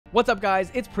What's up, guys?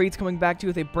 It's Priets coming back to you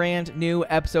with a brand new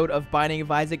episode of Binding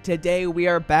of Isaac. Today we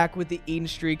are back with the Eden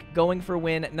streak, going for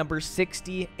win number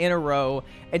 60 in a row.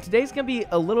 And today's going to be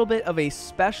a little bit of a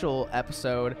special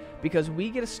episode because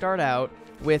we get to start out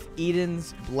with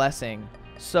Eden's Blessing.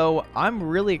 So I'm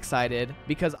really excited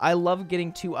because I love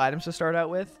getting 2 items to start out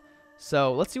with.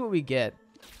 So let's see what we get.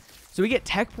 So we get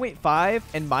Tech Point 5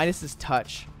 and Midas's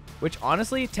Touch, which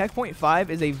honestly, Tech Point 5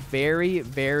 is a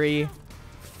very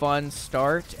fun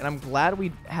start, and I'm glad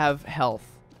we have health.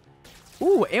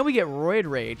 Ooh, and we get Roid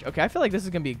Rage. Okay, I feel like this is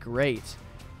gonna be great.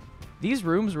 These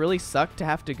rooms really suck to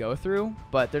have to go through,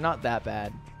 but they're not that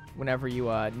bad whenever you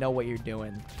know what you're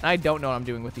doing. And I don't know what I'm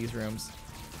doing with these rooms.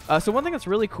 So one thing that's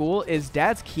really cool is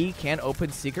Dad's Key can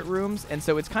open secret rooms, and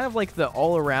so it's kind of like the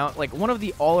all-around, like one of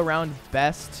the all-around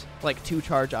best like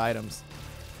 2-charge items.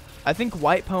 I think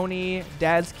White Pony,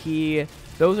 Dad's Key,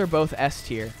 those are both S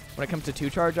tier when it comes to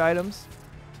 2-charge items.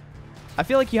 I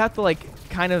feel like you have to like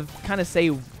kind of say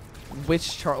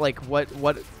which how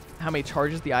many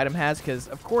charges the item has, because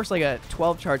of course like a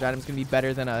 12-charge item is gonna be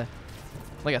better than a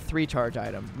 3-charge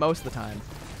item most of the time.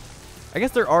 I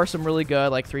guess there are some really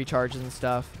good like 3 charges and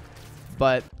stuff,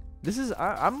 but this is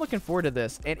I'm looking forward to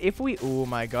this. And if we, oh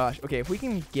my gosh, okay, if we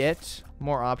can get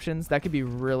more options, that could be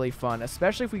really fun,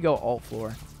 especially if we go alt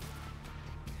floor.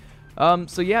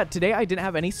 So yeah, today I didn't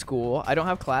have any school. I don't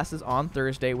have classes on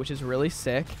Thursday, which is really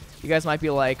sick. You guys might be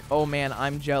like, oh man,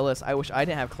 I'm jealous. I wish I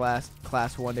didn't have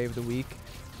class one day of the week.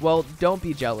 Well, don't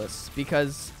be jealous,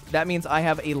 because that means I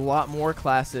have a lot more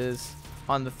classes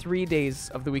on the 3 days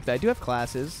of the week that I do have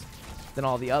classes than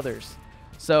all the others.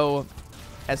 So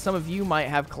as some of you might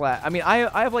have class, I mean,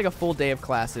 I have like a full day of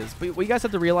classes, but what you guys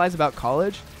have to realize about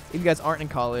college, if you guys aren't in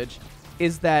college,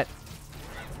 is that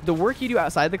the work you do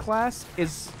outside the class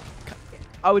is,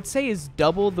 I would say, is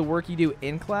double the work you do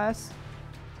in class.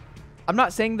 I'm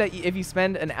not saying that if you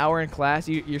spend an hour in class,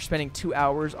 you're spending 2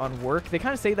 hours on work. They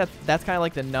kind of say that that's kind of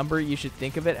like the number you should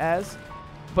think of it as.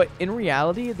 But in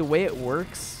reality, the way it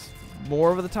works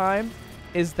more of the time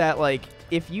is that, like,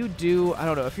 if you do, I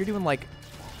don't know, if you're doing like,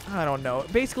 I don't know,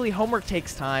 basically homework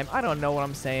takes time. I don't know what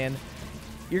I'm saying.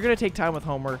 You're going to take time with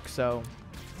homework, so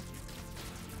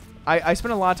I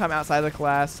spend a lot of time outside of the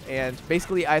class, and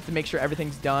basically I have to make sure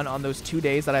everything's done on those 2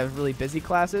 days that I have really busy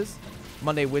classes,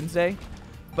 Monday, Wednesday.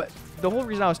 But the whole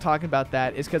reason I was talking about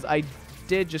that is because I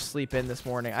did just sleep in this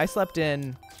morning. I slept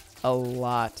in a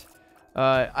lot.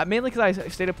 Mainly because I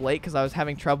stayed up late because I was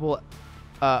having trouble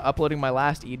uploading my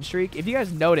last Eden streak. If you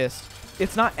guys noticed,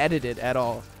 it's not edited at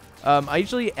all. I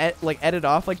usually edit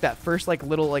off like that first like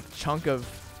little like chunk of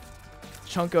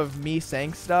me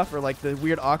saying stuff, or like the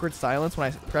weird awkward silence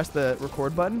when I press the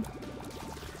record button,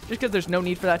 just because there's no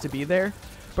need for that to be there.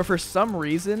 But for some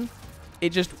reason it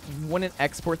just wouldn't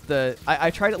export the I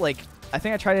tried it like, I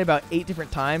think I tried it about 8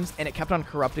 different times, and it kept on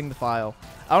corrupting the file.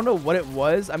 I don't know what it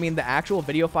was. I mean, the actual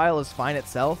video file is fine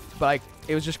itself, but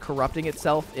it was just corrupting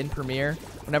itself in Premiere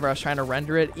whenever I was trying to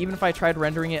render it, even if I tried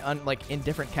rendering it on like in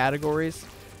different categories.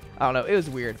 I don't know, it was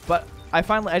weird. But I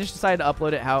just decided to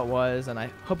upload it how it was, and I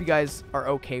hope you guys are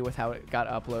okay with how it got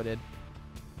uploaded.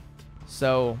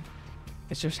 So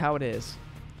it's just how it is.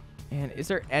 And is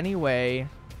there any way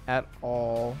at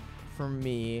all for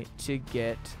me to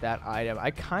get that item?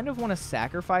 I kind of want to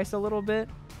sacrifice a little bit.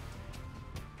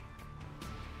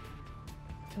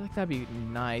 I feel like that'd be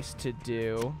nice to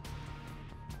do.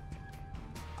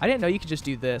 I didn't know you could just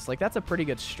do this. Like, that's a pretty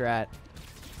good strat.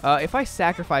 If I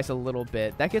sacrifice a little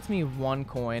bit, that gets me 1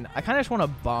 coin. I kind of just want to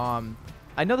bomb.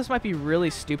 I know this might be really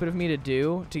stupid of me to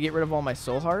do to get rid of all my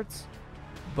soul hearts,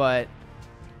 but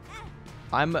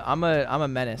I'm a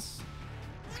menace.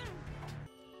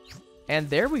 And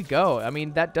there we go. I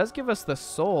mean, that does give us the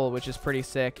soul, which is pretty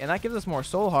sick, and that gives us more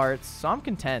soul hearts, so I'm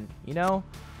content, you know?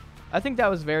 I think that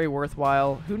was very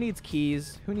worthwhile. Who needs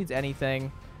keys? Who needs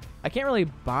anything? I can't really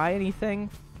buy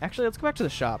anything. Actually, let's go back to the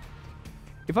shop.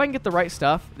 If I can get the right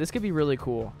stuff, this could be really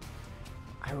cool.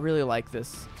 I really like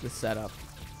this setup.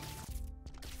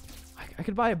 I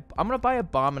could buy I'm gonna buy a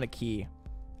bomb and a key.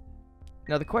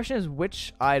 Now the question is,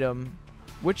 which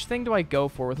thing do I go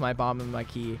for with my bomb and my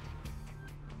key?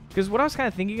 Because what I was kind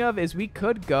of thinking of is we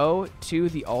could go to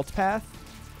the alt path.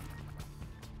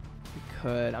 We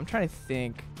could. I'm trying to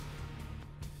think.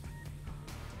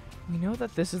 We know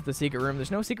that this is the secret room.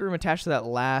 There's no secret room attached to that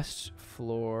last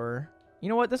floor. You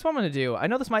know what? This is what I'm going to do. I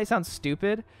know this might sound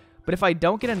stupid, but if I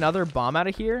don't get another bomb out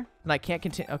of here, then I can't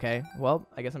continue. Okay, well,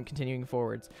 I guess I'm continuing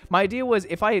forwards. My idea was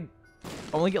if I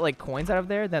only get like coins out of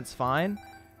there, that's fine.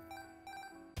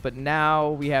 But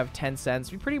now we have 10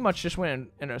 cents. We pretty much just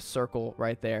went in a circle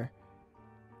right there.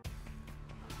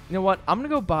 You know what? I'm gonna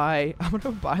go buy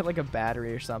like a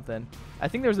battery or something. I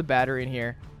think there's a battery in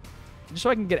here. Just so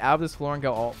I can get out of this floor and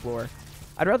go alt floor.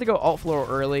 I'd rather go alt floor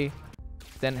early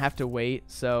than have to wait,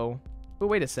 so... But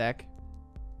wait a sec.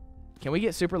 Can we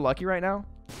get super lucky right now?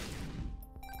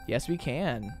 Yes, we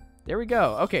can. There we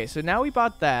go. Okay, so now we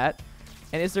bought that.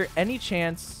 And is there any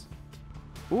chance...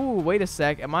 Ooh, wait a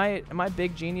sec. Am I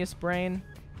big genius brain?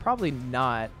 Probably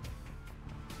not.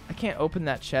 I can't open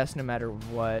that chest no matter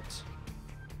what.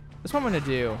 That's what I'm going to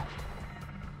do.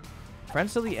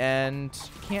 Friends to the end.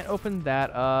 Can't open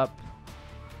that up.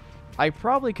 I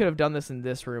probably could have done this in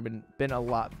this room and been a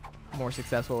lot more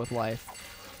successful with life.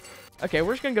 Okay,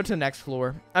 we're just going to go to the next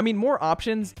floor. I mean, more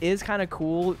options is kind of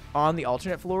cool on the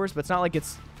alternate floors, but it's not like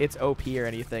it's OP or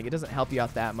anything. It doesn't help you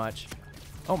out that much.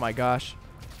 Oh my gosh.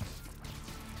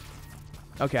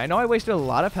 Okay, I know I wasted a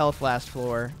lot of health last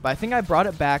floor, but I think I brought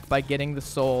it back by getting the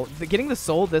soul. Getting the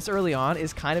soul this early on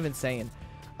is kind of insane.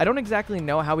 I don't exactly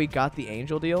know how we got the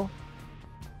angel deal.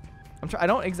 I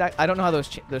don't know how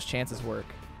those chances work.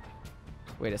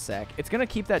 Wait a sec. It's gonna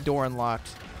keep that door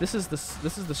unlocked. This is the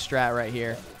strat right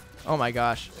here. Oh my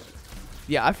gosh.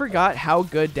 Yeah, I forgot how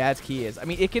good Dad's key is. I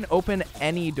mean, it can open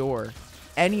any door.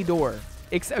 Any door.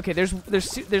 Okay,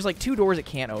 there's like 2 doors it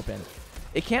can't open.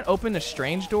 It can't open the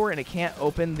strange door, and it can't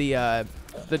open the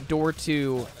door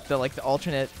to the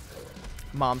alternate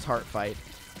Mom's Heart fight.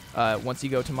 Once you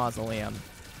go to Mausoleum,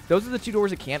 those are the 2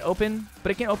 doors it can't open,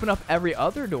 but it can open up every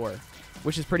other door,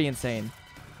 which is pretty insane.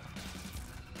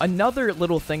 Another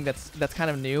little thing that's kind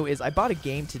of new is I bought a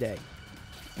game today.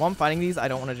 While I'm fighting these, I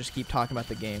don't want to just keep talking about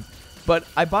the game, but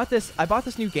I bought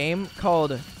this new game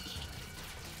called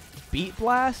Beat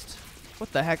Blast.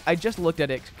 What the heck? I just looked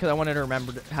at it because I wanted to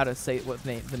remember how to say what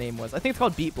the name was. I think it's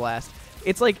called Beat Blast.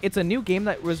 It's a new game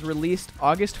that was released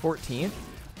August 14th, and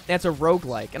it's a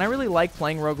roguelike. And I really like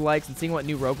playing roguelikes and seeing what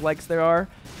new roguelikes there are.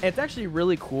 And it's actually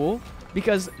really cool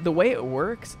because the way it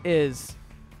works is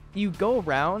you go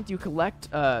around, you collect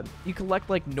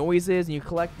like noises, and you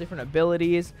collect different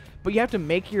abilities, but you have to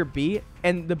make your beat,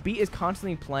 and the beat is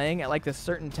constantly playing at like this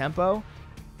certain tempo,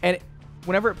 and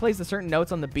whenever it plays the certain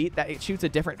notes on the beat, that it shoots a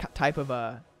different type of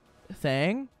a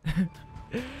thing.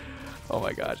 Oh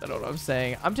my gosh, I don't know what I'm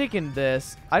saying. I'm taking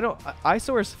this.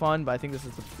 ISOR is fun, but I think this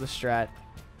is the strat.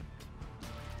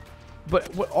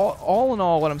 But all in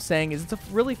all, what I'm saying is it's a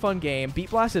really fun game. Beat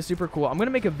Blast is super cool. I'm going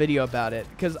to make a video about it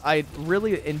because I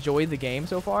really enjoyed the game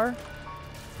so far.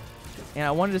 And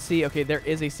I wanted to see, okay, there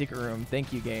is a secret room.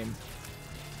 Thank you, game.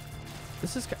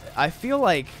 I feel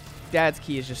like Dad's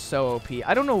key is just so OP.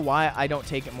 I don't know why I don't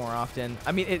take it more often.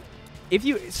 I mean,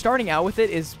 starting out with it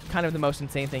is kind of the most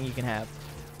insane thing you can have.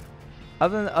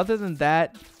 Other than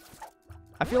that,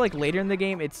 I feel like later in the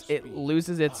game it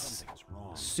loses its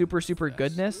super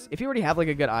goodness. If you already have like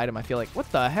a good item, I feel like, what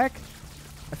the heck?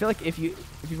 I feel like if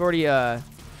you've already what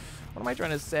am I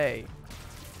trying to say?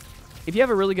 If you have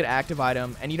a really good active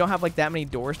item and you don't have like that many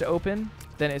doors to open,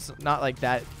 then it's not like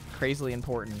that crazily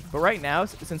important. But right now,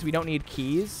 since we don't need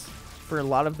keys for a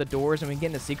lot of the doors and we can get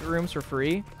into secret rooms for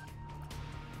free,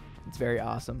 it's very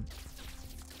awesome.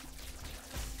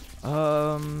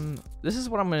 This is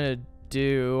what I'm gonna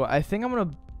do. I think I'm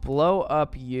gonna blow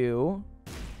up you.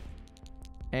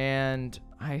 And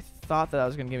I thought that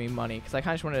was going to give me money because I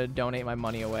kind of just wanted to donate my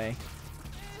money away.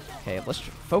 Okay, let's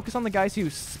focus on the guys who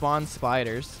spawn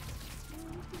spiders.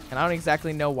 And I don't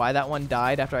exactly know why that one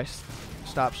died after I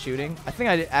stopped shooting. I think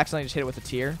I accidentally just hit it with a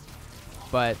tear.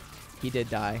 But he did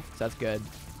die, so that's good.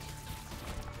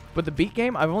 But the beat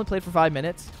game, I've only played for 5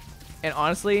 minutes. And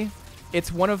honestly, it's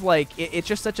one of like, it's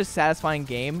just such a satisfying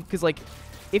game. Because like,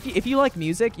 if you like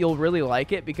music, you'll really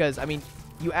like it because, I mean,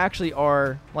 you actually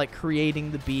are like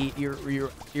creating the beat.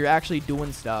 You're actually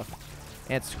doing stuff,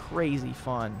 and it's crazy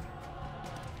fun.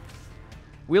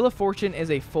 Wheel of Fortune is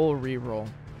a full reroll.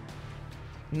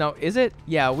 No, is it?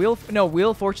 Yeah, Wheel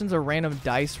of Fortune's a random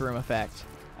dice room effect,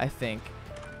 I think.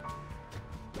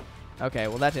 Okay,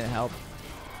 well that didn't help.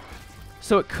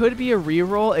 So it could be a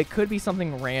reroll. It could be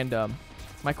something random.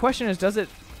 My question is, does it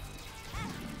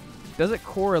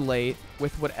correlate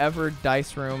with whatever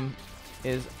dice room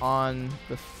is on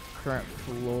the current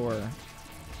floor?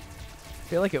 I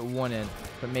feel like it wouldn't,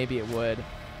 but maybe it would.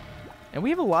 And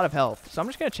we have a lot of health, so I'm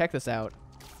just gonna check this out.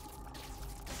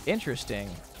 Interesting.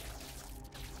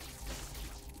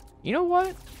 You know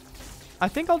what? I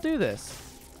think I'll do this.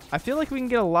 I feel like we can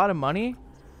get a lot of money,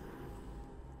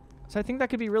 so I think that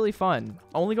could be really fun.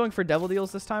 Only going for devil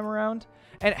deals this time around.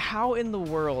 And how in the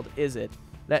world is it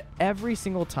that every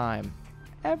single time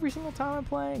I'm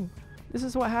playing, this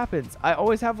is what happens? I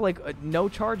always have like no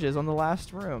charges on the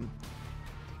last room.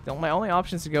 My only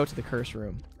option is to go to the curse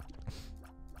room.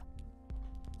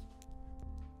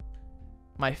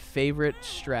 My favorite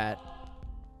strat.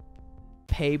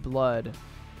 pay blood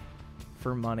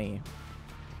for money.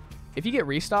 If you get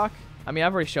restock, I mean,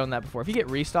 I've already shown that before. If you get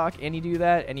restock and you do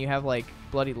that and you have like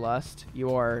Bloody Lust,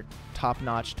 you are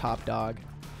top-notch, top dog.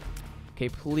 Okay,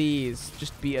 please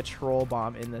just be a troll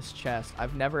bomb in this chest.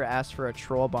 I've never asked for a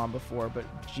troll bomb before, but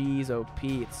geez, oh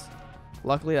Pete's.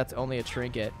 Luckily, that's only a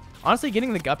trinket. Honestly,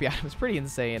 getting the guppy item is pretty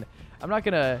insane. I'm not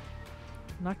gonna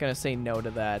say no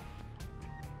to that.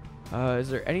 Is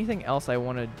there anything else I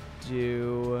want to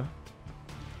do?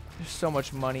 There's so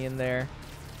much money in there.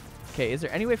 Okay, is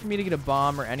there any way for me to get a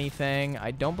bomb or anything?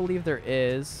 I don't believe there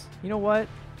is. You know what?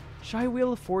 Should I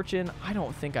Wheel of Fortune? I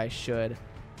don't think I should.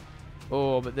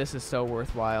 Oh, but this is so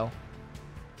worthwhile.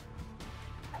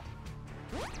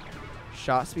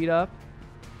 Shot speed up.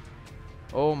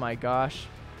 Oh my gosh.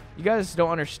 You guys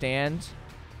don't understand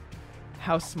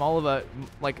how small of a,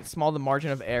 small the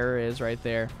margin of error is right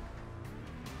there.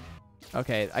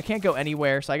 Okay, I can't go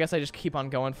anywhere, so I guess I just keep on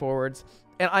going forwards.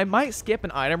 And I might skip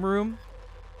an item room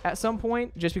at some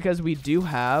point, just because we do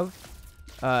have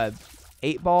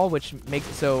 8-ball, which makes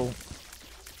it so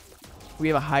we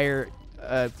have a higher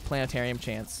planetarium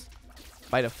chance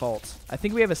by default. I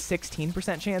think we have a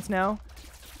 16% chance now.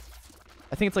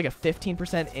 I think it's like a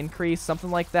 15% increase,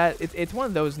 something like that. It's one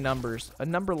of those numbers, a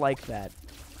number like that.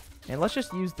 And let's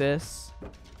just use this.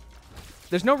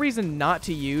 There's no reason not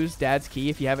to use Dad's Key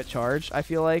if you have it charged, I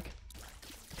feel like,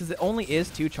 because it only is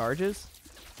 2 charges.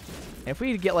 And if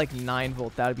we could get like 9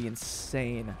 volt, that would be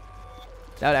insane.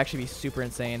 That would actually be super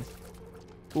insane.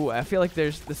 Ooh, I feel like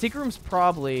there's... The secret room's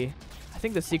probably... I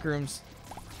think the secret room's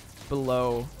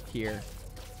below here.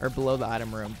 Or below the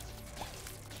item room.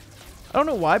 I don't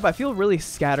know why, but I feel really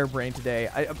scatterbrained today.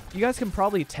 You guys can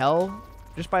probably tell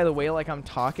just by the way like I'm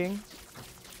talking.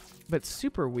 But it's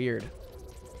super weird.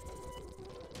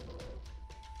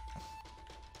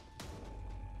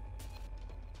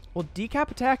 Well,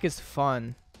 decap attack is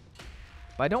fun.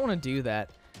 But I don't want to do that.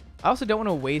 I also don't want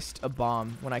to waste a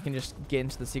bomb when I can just get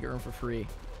into the secret room for free.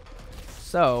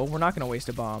 So, we're not going to waste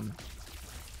a bomb.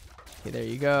 Okay, there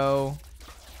you go.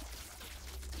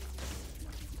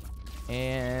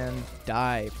 And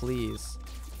die, please.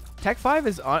 Tech 5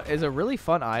 is a really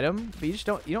fun item, but you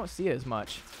don't see it as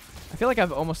much. I feel like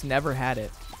I've almost never had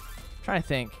it. I'm trying to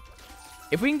think.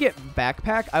 If we can get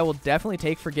backpack, I will definitely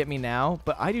take Forget Me Now,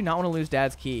 but I do not want to lose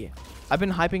Dad's Key. I've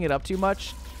been hyping it up too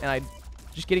much, and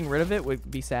just getting rid of it would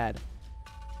be sad.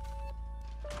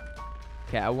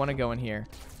 Okay, I want to go in here.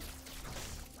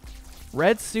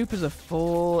 Red Soup is a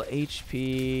full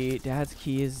HP. Dad's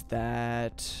Key is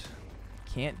that.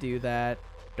 Can't do that.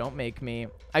 Don't make me.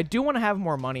 I do want to have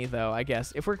more money, though, I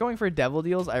guess. If we're going for devil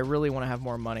deals, I really want to have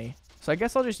more money. So I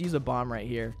guess I'll just use a bomb right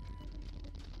here.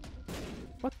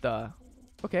 What the?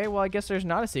 Okay, well, I guess there's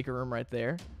not a secret room right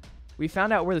there. We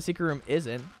found out where the secret room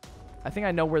isn't. I think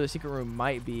I know where the secret room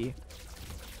might be.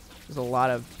 There's a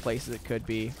lot of places it could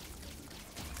be.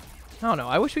 I don't know.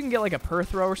 I wish we can get like a per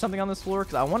throw or something on this floor,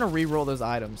 because I want to re-roll those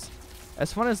items.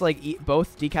 As fun as like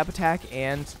both decap attack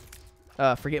and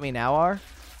Forget Me Now are.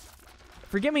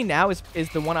 Forget Me Now is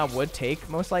the one I would take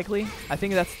most likely. I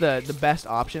think that's the best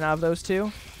option out of those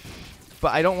two.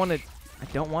 But I don't want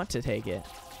to take it.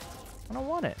 I don't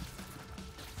want it.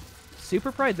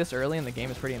 Super Pride this early in the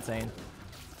game is pretty insane.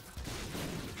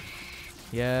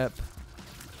 Yep.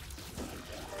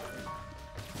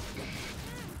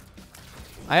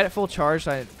 I had it full charge,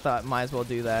 so I thought might as well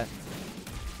do that.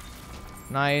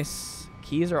 Nice.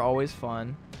 Keys are always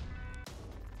fun.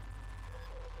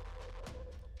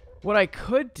 What I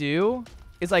could do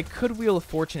is I could Wheel of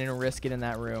Fortune and risk it in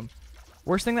that room.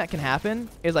 Worst thing that can happen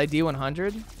is I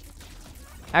D100.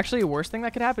 Actually, the worst thing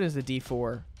that could happen is a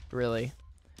D4, really.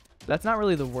 That's not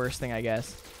really the worst thing, I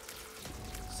guess.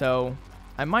 So,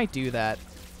 I might do that.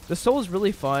 The soul is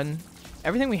really fun.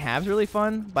 Everything we have is really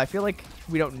fun, but I feel like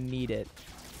we don't need it.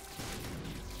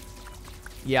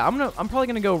 Yeah, I'm probably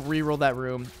gonna go re-roll that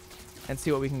room and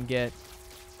see what we can get.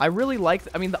 I really like...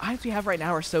 I mean, the items we have right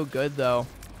now are so good, though.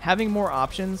 Having more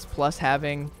options, plus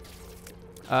having,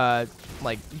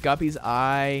 like, Guppy's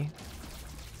Eye,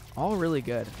 all really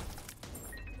good.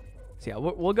 So, yeah,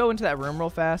 we'll go into that room real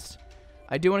fast.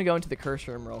 I do want to go into the curse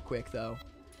room real quick, though,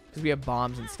 because we have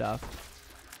bombs and stuff.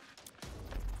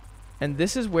 And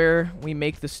this is where we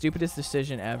make the stupidest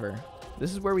decision ever.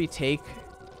 This is where we take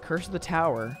Curse of the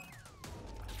Tower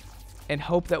and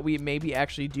hope that we maybe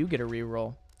actually do get a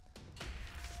reroll.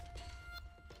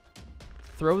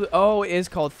 Oh, it is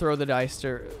called Throw the Dice.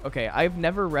 Okay, I've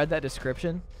never read that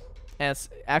description, and it's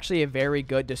actually a very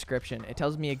good description. It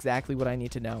tells me exactly what I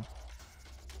need to know.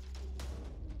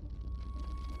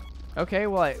 Okay,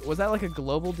 well, was that like a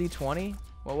global D20?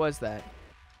 What was that?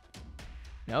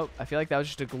 Nope. I feel like that was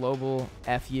just a global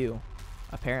FU,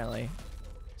 apparently.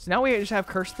 So now we just have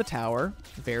Curse the Tower.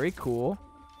 Very cool.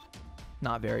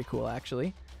 Not very cool,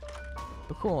 actually.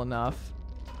 But cool enough.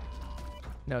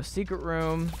 No secret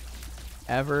room.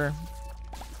 Ever.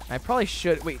 I probably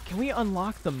should. Wait, can we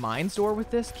unlock the mines door with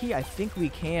this key? I think we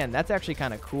can. That's actually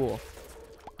kind of cool.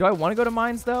 Do I want to go to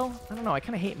mines, though? I don't know. I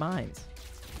kind of hate mines.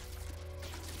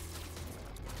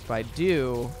 But I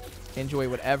do enjoy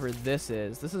whatever this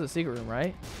is. This is a secret room,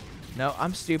 right? No,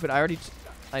 I'm stupid.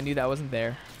 I knew that wasn't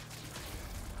there.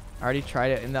 I already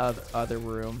tried it in the other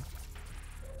room.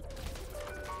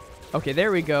 Okay, there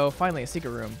we go. Finally, a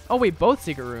secret room. Oh, wait, both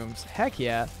secret rooms. Heck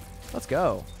yeah. Let's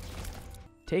go.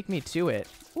 Take me to it.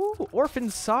 Ooh, Orphan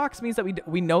Socks means that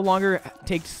we no longer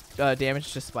take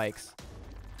damage to spikes.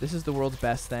 This is the world's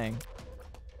best thing.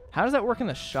 How does that work in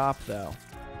the shop, though?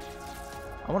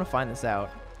 I want to find this out.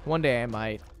 One day I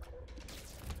might.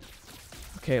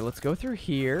 Okay, let's go through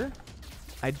here.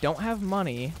 I don't have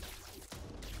money,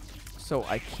 so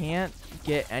I can't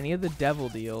get any of the devil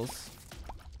deals.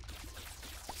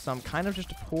 So I'm kind of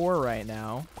just poor right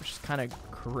now, which is kind of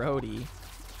grody.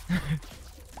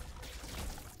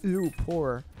 Ew,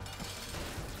 poor.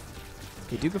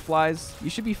 Okay, Duke of Flies. You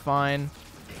should be fine.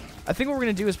 I think what we're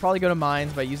going to do is probably go to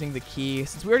mines by using the key.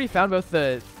 Since we already found both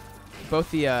the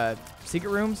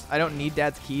secret rooms, I don't need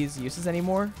Dad's keys uses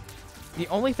anymore. The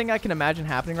only thing I can imagine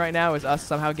happening right now is us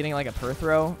somehow getting like a per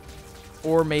throw,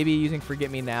 or maybe using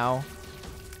Forget Me Now.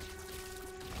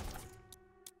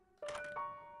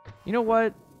 You know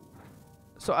what?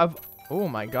 So oh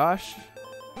my gosh.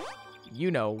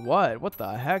 You know what? What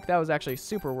the heck? That was actually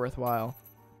super worthwhile.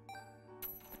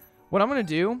 What I'm going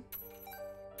to do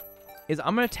is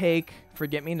I'm going to take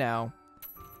Forget Me Now,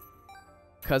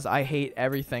 because I hate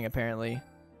everything apparently.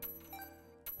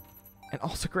 And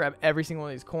also grab every single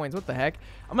one of these coins. What the heck?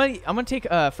 I'm gonna take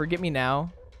Forget Me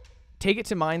Now, take it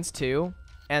to mines too,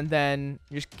 and then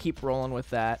just keep rolling with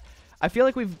that. I feel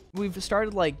like we've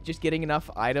started like just getting enough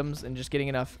items and just getting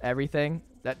enough everything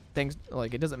that things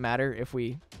like it doesn't matter if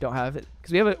we don't have it,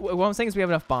 because we have what I'm saying is we have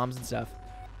enough bombs and stuff.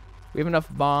 We have enough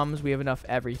bombs. We have enough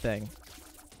everything.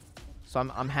 So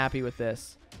I'm happy with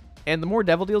this. And the more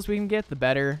devil deals we can get, the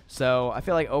better. So I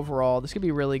feel like overall this could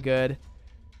be really good.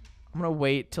 I'm going to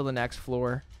wait till the next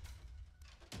floor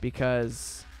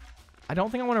because I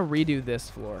don't think I want to redo this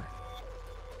floor.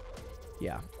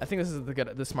 Yeah, I think this is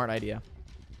the smart idea.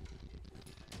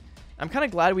 I'm kind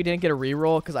of glad we didn't get a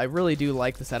reroll because I really do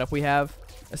like the setup we have,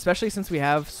 especially since we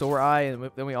have Sore Eye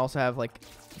and then we also have like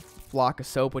Flock of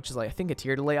Soap, which is like I think a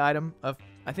tier delay item. I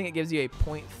think it gives you a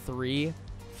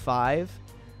 0.35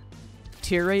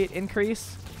 tier rate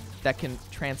increase that can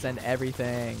transcend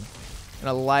everything. And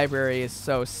a library is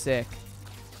so sick.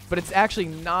 But it's actually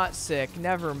not sick.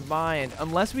 Never mind.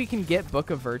 Unless we can get Book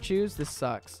of Virtues, this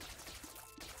sucks.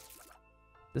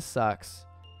 This sucks.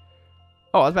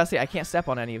 Oh, I was about to say, I can't step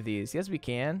on any of these. Yes, we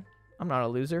can. I'm not a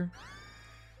loser.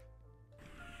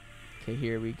 Okay,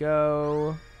 here we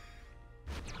go.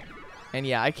 And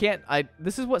yeah, I can't.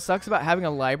 This is what sucks about having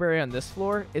a library on this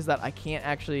floor, is that I can't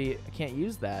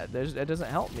use that. It doesn't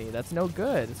help me. That's no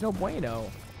good. It's no bueno.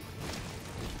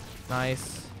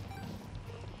 Nice.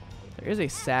 There is a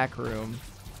sack room.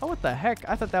 Oh, what the heck?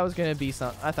 I thought that was going to be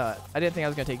some... I didn't think I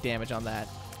was going to take damage on that.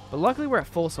 But luckily we're at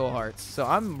full soul hearts. So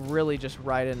I'm really just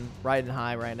riding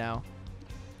high right now.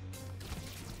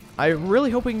 I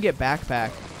really hope we can get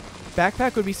backpack.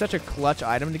 Backpack would be such a clutch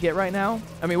item to get right now.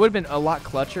 I mean, it would have been a lot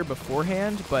clutcher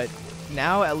beforehand. But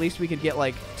now at least we could get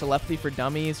like telepathy for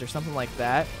dummies or something like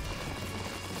that.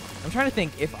 I'm trying to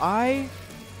think. If I...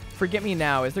 Forget Me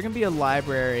Now, is there going to be a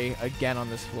library again on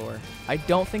this floor? I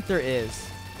don't think there is.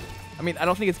 I mean, I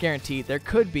don't think it's guaranteed. There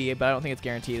could be, but I don't think it's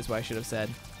guaranteed is what I should have said.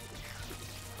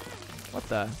 What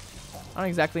the? I don't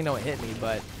exactly know what hit me,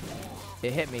 but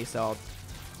it hit me, so I'll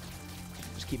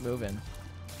just keep moving.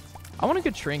 I want a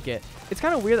good trinket. It's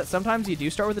kind of weird that sometimes you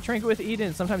do start with a trinket with Eden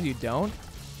and sometimes you don't.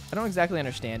 I don't exactly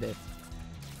understand it.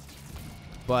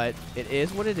 But it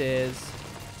is what it is.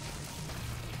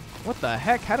 What the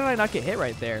heck? How did I not get hit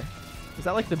right there? Is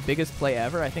that like the biggest play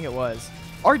ever? I think it was.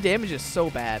 Our damage is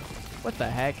so bad. What the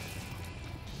heck?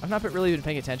 I've not really been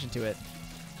paying attention to it.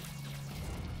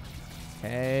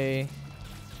 Okay.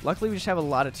 Luckily, we just have a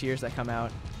lot of tears that come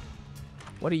out.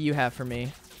 What do you have for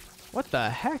me? What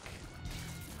the heck?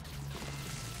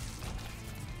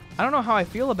 I don't know how I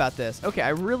feel about this. Okay, I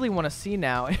really want to see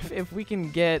now if we can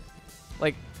get,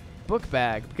 like, book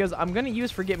bag. Because I'm going to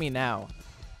use Forget Me Now.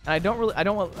 And I don't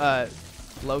want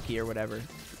Loki or whatever.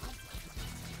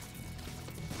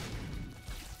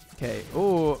 Okay.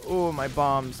 Oh, my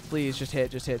bombs. Please, just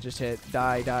hit.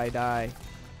 Die.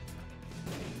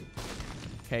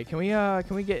 Okay, can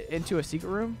we get into a secret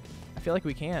room? I feel like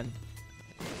we can.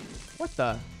 What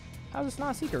the? How's this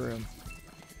not a secret room?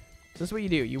 So this is what you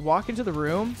do. You walk into the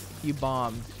room, you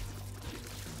bomb.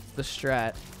 The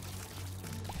strat.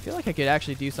 I feel like I could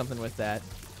actually do something with that.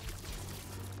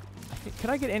 Could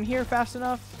I get in here fast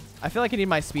enough? I feel like I need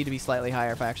my speed to be slightly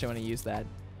higher if I actually want to use that.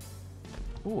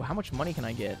 Ooh, how much money can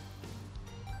I get?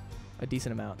 A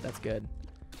decent amount. That's good.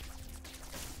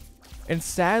 And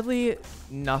sadly,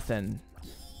 nothing.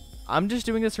 I'm just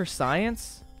doing this for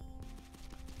science.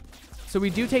 So we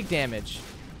do take damage.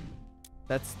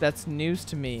 That's news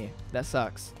to me. That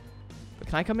sucks. But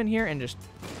can I come in here and just...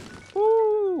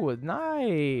 Ooh,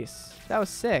 nice. That was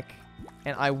sick.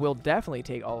 And I will definitely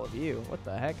take all of you. What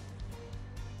the heck?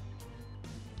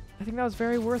 I think that was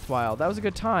very worthwhile. That was a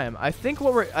good time. I think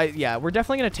what yeah, we're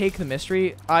definitely going to take the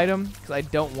mystery item because I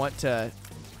don't want to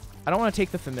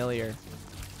take the familiar.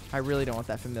 I really don't want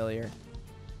that familiar.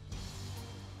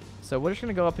 So we're just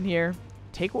going to go up in here,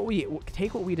 take what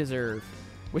we deserve,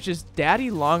 which is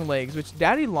Daddy Longlegs, which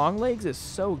Daddy Longlegs is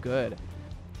so good.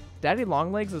 Daddy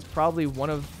Longlegs is probably one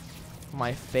of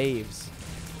my faves.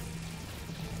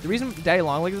 The reason Daddy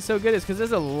Longlegs is so good is because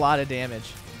there's a lot of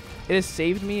damage. It has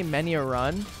saved me many a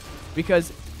run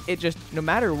because it just, no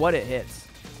matter what it hits,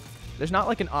 there's not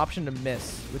like an option to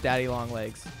miss with Daddy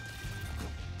Longlegs.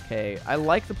 Okay, I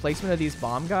like the placement of these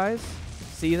bomb guys.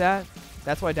 See that?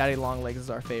 That's why Daddy Longlegs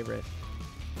is our favorite.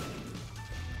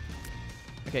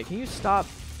 Okay, can you stop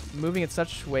moving in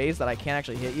such ways that I can't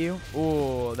actually hit you?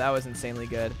 Ooh, that was insanely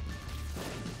good.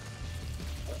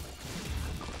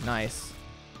 Nice.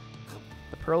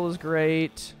 The pearl is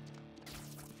great.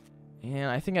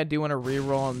 And I think I do want to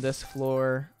reroll on this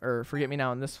floor, or forget me now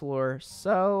on this floor.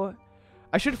 So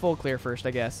I should full clear first,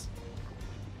 I guess.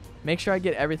 Make sure I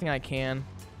get everything I can.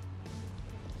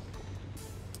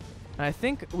 And I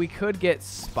think we could get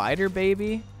Spider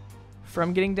Baby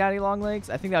from getting Daddy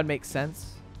Longlegs. I think that would make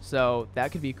sense. So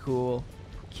that could be cool.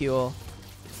 Cool.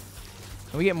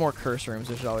 And we get more curse rooms,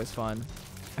 which is always fun.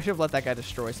 I should have let that guy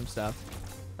destroy some stuff.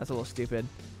 That's a little stupid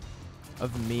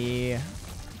of me.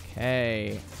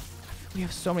 Okay. We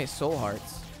have so many soul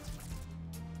hearts.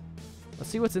 Let's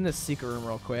see what's in this secret room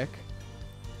real quick.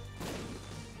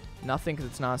 Nothing, because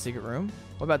it's not a secret room.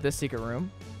 What about this secret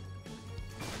room?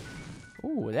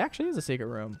 Ooh, it actually is a secret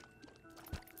room.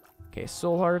 Okay,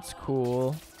 soul hearts,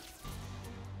 cool.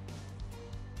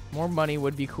 More money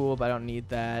would be cool, but I don't need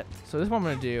that. So this is what I'm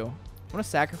going to do. I'm going to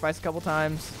sacrifice a couple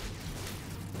times.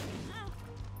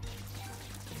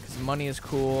 Because money is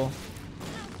cool.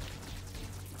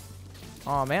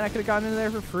 Oh man, I could have gotten into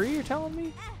there for free, you're telling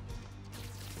me?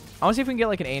 I want to see if we can get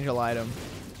like an angel item.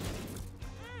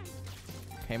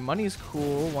 Okay, money's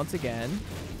cool once again.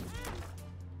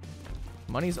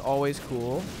 Money's always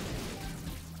cool.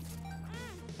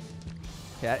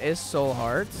 Okay, that is soul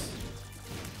hearts.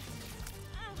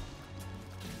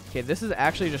 Okay, this is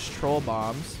actually just troll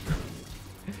bombs.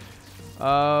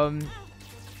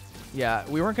 Yeah,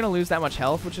 we weren't going to lose that much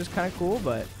health, which is kind of cool,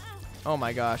 but... Oh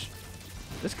my gosh.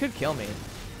 This could kill me.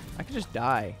 I could just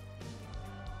die.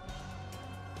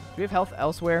 Do we have health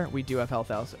elsewhere? We do have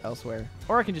health elsewhere.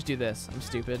 Or I can just do this. I'm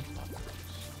stupid.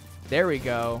 There we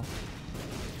go.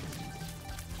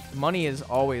 Money is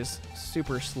always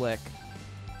super slick.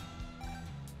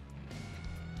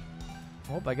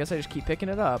 Well, I guess I just keep picking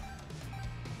it up.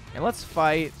 And let's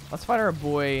fight our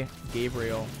boy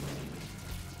Gabriel.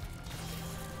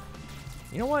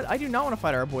 You know what? I do not want to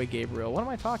fight our boy Gabriel. What am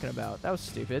I talking about? That was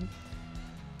stupid.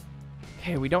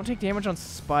 Okay, we don't take damage on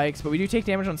spikes, but we do take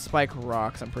damage on spike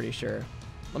rocks, I'm pretty sure.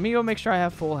 Let me go make sure I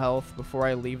have full health before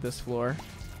I leave this floor.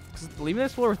 Because leaving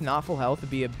this floor with not full health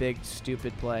would be a big,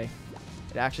 stupid play.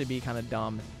 It'd actually be kind of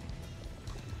dumb.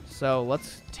 So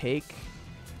let's take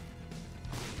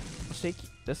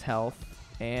this health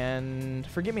and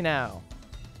forget me now.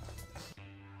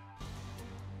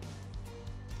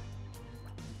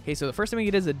 Okay, so the first thing we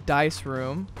get is a dice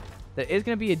room that is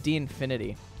going to be a D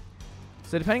infinity.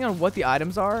 So depending on what the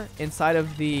items are inside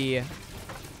the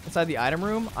item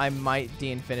room, I might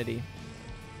D infinity.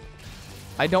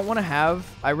 I kind of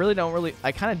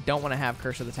don't want to have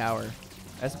Curse of the Tower.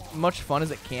 As much fun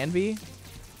as it can be,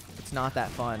 it's not that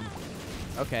fun.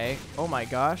 Okay. Oh my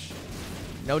gosh.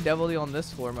 No Devil Deal on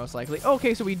this floor, most likely.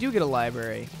 Okay, so we do get a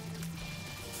library.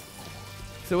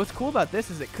 So what's cool about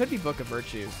this is it could be Book of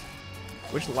Virtues.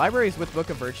 Which libraries with Book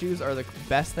of Virtues are the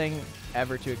best thing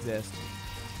ever to exist.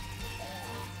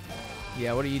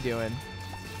 Yeah, what are you doing?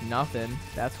 Nothing.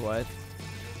 That's what.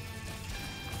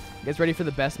 You guys ready for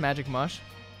the best magic mush?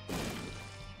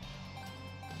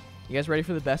 You guys ready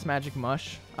for the best magic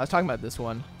mush? I was talking about this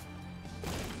one.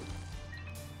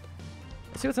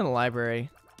 Let's see what's in the library.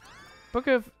 Book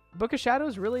of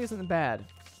Shadows really isn't bad.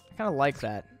 I kind of like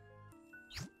that.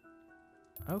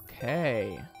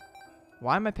 Okay.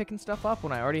 Why am I picking stuff up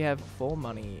when I already have full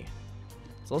money?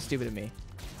 It's a little stupid of me.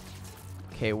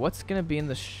 Okay, what's gonna be in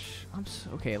the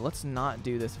okay, let's not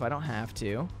do this if I don't have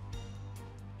to.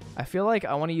 I feel like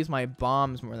I want to use my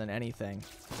bombs more than anything.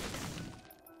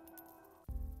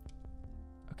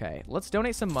 Okay, let's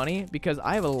donate some money because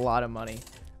I have a lot of money.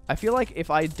 I feel like if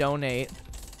I donate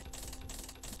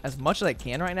as much as I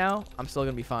can right now, I'm still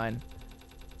gonna be fine.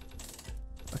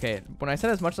 Okay, when I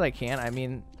said as much as I can, I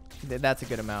mean that's a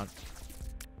good amount.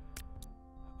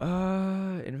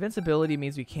 Invincibility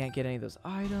means we can't get any of those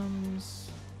items.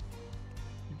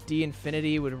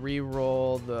 D-Infinity would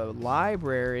re-roll the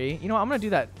library. You know what? I'm going to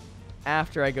do that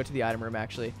after I go to the item room,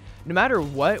 actually. No matter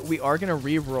what, we are going to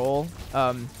re-roll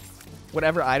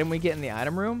whatever item we get in the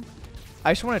item room.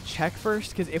 I just want to check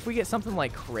first, because if we get something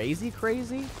like crazy,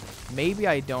 maybe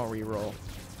I don't re-roll.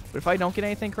 But if I don't get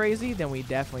anything crazy, then we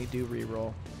definitely do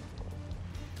re-roll.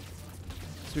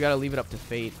 So we got to leave it up to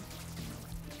fate.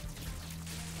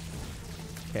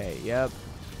 Okay, yep.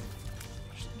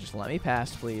 Just let me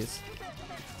pass, please.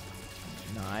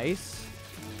 Nice.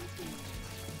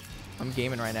 I'm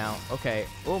gaming right now. Okay.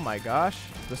 Oh my gosh.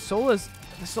 The soul is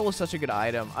such a good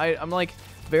item. I'm like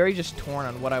very just torn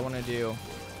on what I want to do.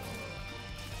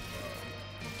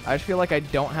 I just feel like I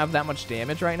don't have that much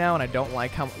damage right now, and I don't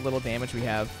like how little damage we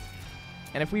have.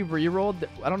 And if we re-rolled,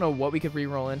 I don't know what we could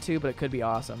re-roll into, but it could be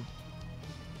awesome.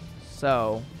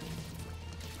 So,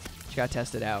 just gotta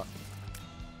test it out.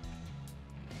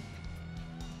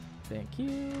 Thank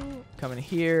you. Coming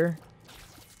here.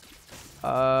 You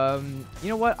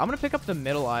know what? I'm going to pick up the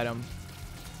middle item.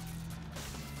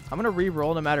 I'm going to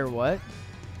re-roll no matter what.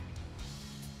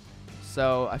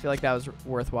 So I feel like that was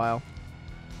worthwhile.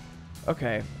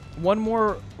 Okay. One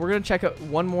more. We're going to check out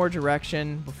one more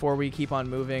direction before we keep on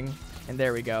moving. And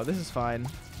there we go. This is fine.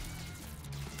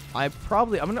 I'm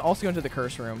going to also go into the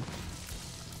curse room.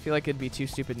 I feel like it'd be too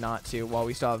stupid not to while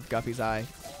we still have Guppy's Eye.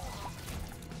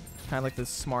 Kind of like the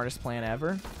smartest plan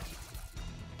ever.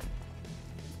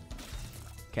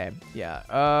 Okay, yeah.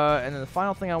 And then the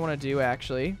final thing I want to do,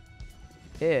 actually,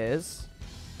 is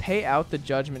pay out the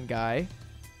judgment guy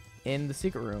in the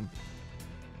secret room.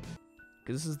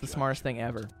 Because this is the smartest thing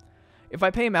ever. If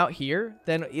I pay him out here,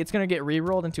 then it's going to get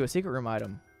re-rolled into a secret room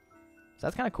item. So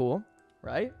that's kind of cool,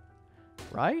 right?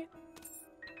 Right?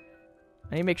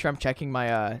 I need to make sure I'm checking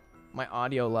my my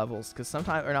audio levels, because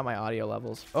sometimes, or not my audio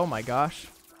levels. Oh my gosh.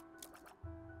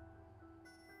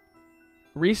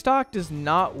 Restock does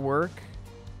not work.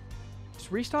 Does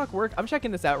restock work? I'm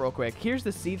checking this out real quick. Here's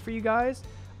the seed for you guys.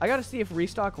 I gotta see if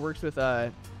restock works with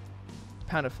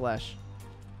Pound of Flesh.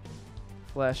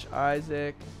 Flesh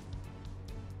Isaac.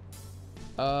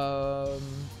 The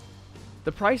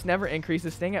price never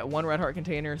increases, staying at 1 red heart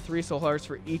container, 3 soul hearts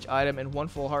for each item, and 1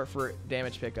 full heart for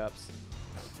damage pickups.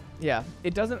 Yeah,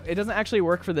 it doesn't actually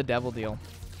work for the devil deal.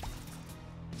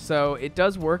 So it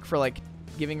does work for like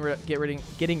getting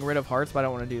rid of hearts, but I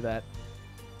don't want to do that.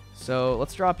 So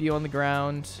let's drop you on the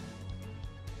ground.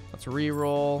 Let's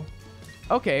re-roll.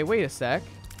 Okay, wait a sec.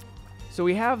 So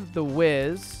we have the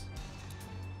Whiz.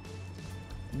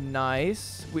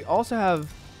 Nice. We also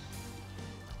have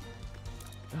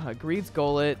Greed's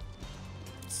Gullet,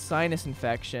 Sinus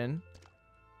Infection.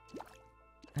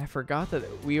 I forgot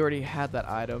that we already had that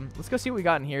item. Let's go see what we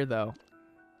got in here, though.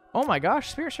 Oh my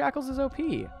gosh, Spirit Shackles is OP.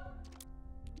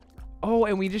 Oh,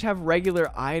 and we just have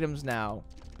regular items now.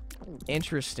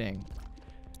 Interesting.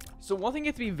 So one thing you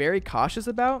have to be very cautious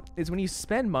about is when you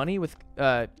spend money with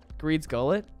Greed's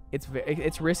Gullet,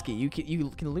 it's risky. You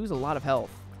can lose a lot of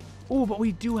health. Oh, but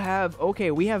we do have.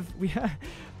 Okay, we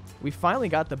finally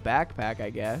got the backpack, I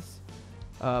guess.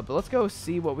 But let's go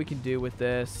see what we can do with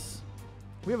this.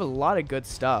 We have a lot of good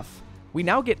stuff. We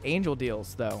now get angel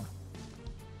deals, though,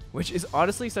 which is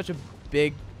honestly such a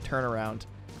big turnaround.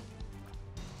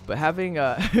 But having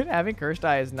having Cursed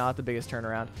Eye is not the biggest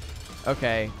turnaround.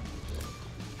 Okay.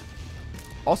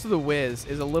 Also, the Whiz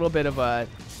is a little bit of a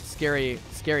scary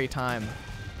time.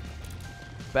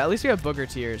 But at least we have Booger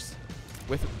Tears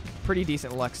with pretty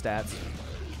decent luck stats.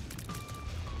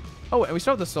 Oh, and we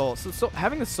still have the Soul. So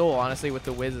having the Soul, honestly, with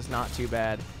the Whiz is not too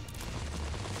bad.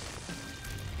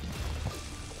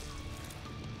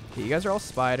 Okay, you guys are all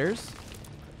spiders.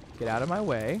 Get out of my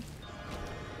way.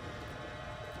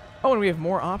 Oh, and we have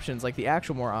more options, like the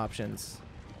actual more options.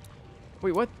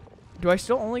 Wait, what? Do I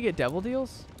still only get devil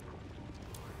deals?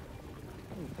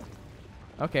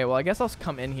 Okay, well, I guess I'll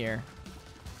come in here.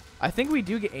 I think we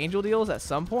do get angel deals at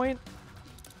some point.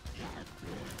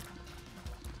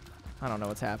 I don't know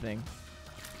what's happening.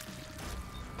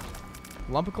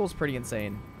 Lumpicle is pretty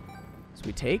insane. So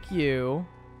we take you.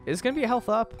 Is this going to be a health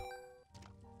up?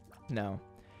 No.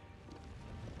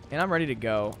 And I'm ready to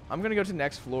go. I'm going to go to the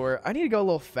next floor. I need to go a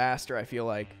little faster, I feel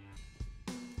like.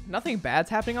 Nothing bad's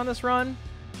happening on this run,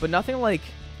 but nothing like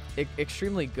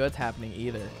extremely good's happening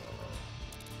either.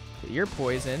 You're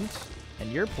poisoned,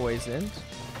 and you're poisoned.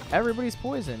 Everybody's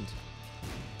poisoned.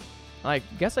 I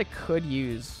guess I could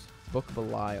use Book of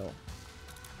Belial.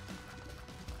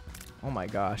 Oh my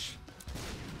gosh.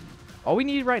 All we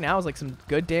need right now is like some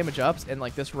good damage ups, and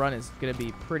like this run is gonna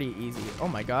be pretty easy. Oh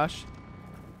my gosh.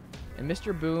 And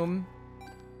Mr. Boom,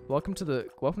 welcome to the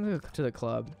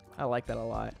club. I like that a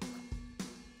lot.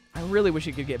 I really wish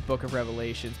you could get Book of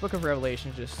Revelations. Book of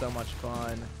Revelations is just so much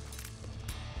fun.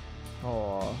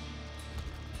 Oh.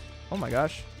 Oh my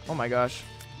gosh. Oh my gosh.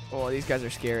 Oh, these guys are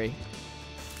scary.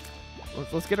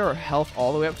 Let's get our health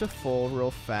all the way up to full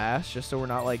real fast, just so we're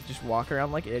not like just walking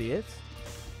around like idiots.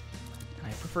 And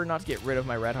I prefer not to get rid of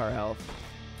my red heart health.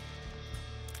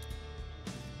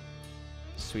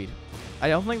 Sweet. I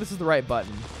don't think this is the right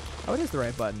button. Oh, it is the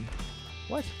right button.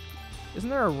 What? Isn't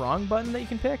there a wrong button that you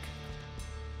can pick?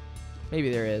 Maybe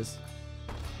there is.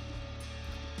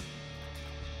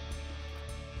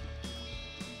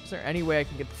 Is there any way I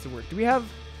can get this to work? Do we have...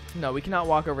 No, we cannot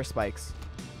walk over spikes.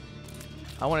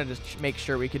 I wanted to make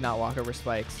sure we could not walk over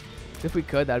spikes. If we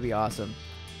could, that'd be awesome.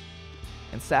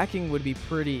 And sacking would be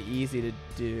pretty easy to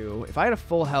do. If I had a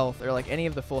full health, or like any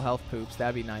of the full health poops,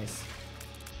 that'd be nice.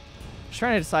 Just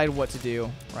trying to decide what to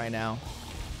do right now.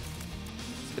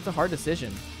 It's a hard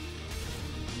decision.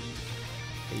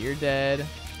 Okay, you're dead. Is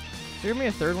there gonna be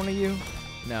a third one of you?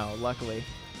 No, luckily.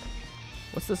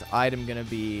 What's this item gonna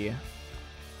be?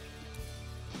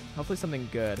 Hopefully something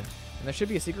good. And there should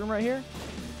be a secret room right here?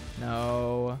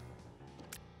 No.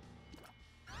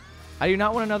 I do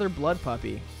not want another blood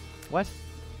puppy. What?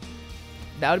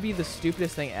 That would be the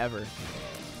stupidest thing ever. It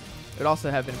would also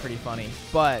have been pretty funny.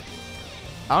 But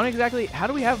I don't exactly... How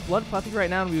do we have blood puppy right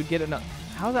now and we would get another...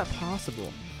 How is that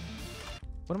possible?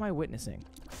 What am I witnessing?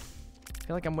 I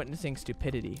feel like I'm witnessing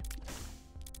stupidity.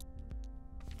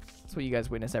 That's what you guys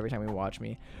witness every time you watch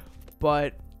me.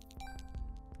 But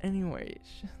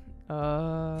anyways,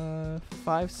 5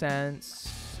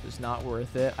 cents is not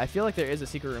worth it. I feel like there is a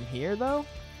secret room here though.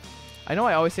 I know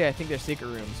I always say I think there's secret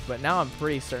rooms, but now I'm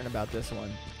pretty certain about this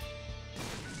one.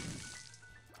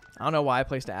 I don't know why I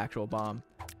placed an actual bomb.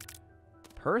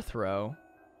 Per throw.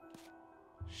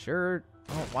 Sure.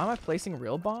 Oh, why am I placing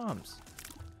real bombs?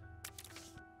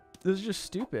 This is just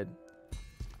stupid.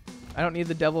 I don't need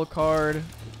the devil card.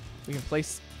 We can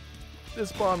place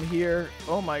this bomb here.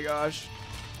 Oh my gosh.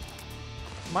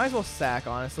 Might as well sack,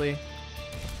 honestly.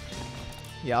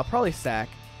 Yeah, I'll probably sack.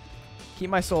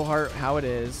 Keep my soul heart how it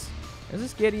is. Is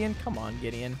this Gideon? Come on,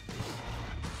 Gideon.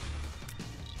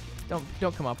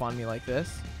 Don't come up on me like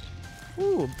this.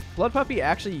 Ooh, blood puppy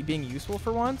actually being useful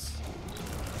for once.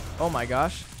 Oh my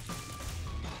gosh.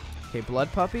 Okay,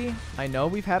 blood puppy. I know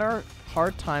we've had our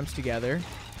hard times together.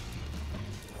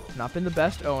 Not been the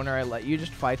best owner. I let you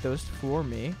just fight those for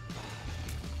me.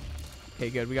 Okay,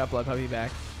 good. We got blood puppy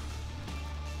back.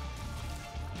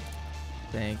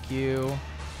 Thank you.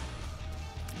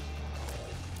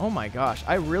 Oh my gosh.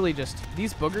 I really just...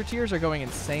 These booger tears are going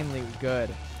insanely good.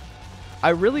 I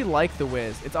really like the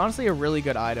Wiz. It's honestly a really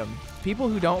good item. People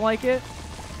who don't like it,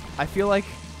 I feel like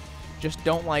just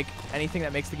don't like anything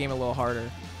that makes the game a little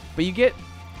harder. But you get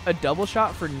a double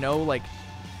shot for no, like,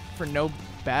 for no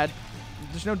bad...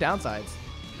 There's no downsides.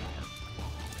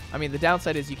 I mean, the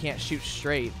downside is you can't shoot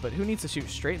straight, but who needs to shoot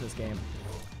straight in this game?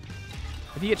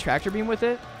 If you get tractor beam with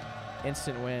it,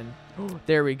 instant win.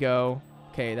 There we go.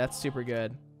 Okay, that's super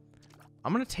good.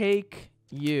 I'm going to take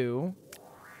you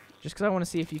just because I want to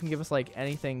see if you can give us, like,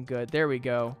 anything good. There we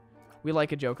go. We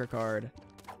like a Joker card.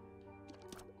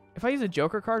 If I use a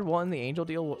Joker card while in the Angel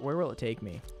deal, where will it take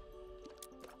me?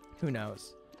 Who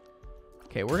knows?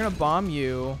 Okay, we're going to bomb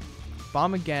you.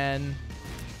 Bomb again.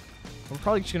 We're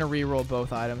probably just going to re-roll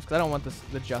both items because I don't want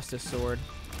the Justice Sword.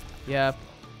 Yep.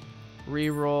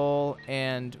 Re-roll.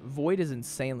 And Void is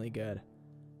insanely good.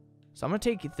 So I'm going to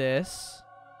take this.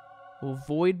 We'll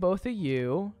Void both of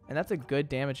you. And that's a good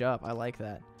damage up. I like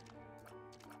that.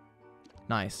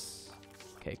 Nice.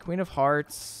 Okay, Queen of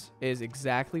Hearts is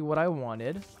exactly what I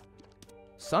wanted.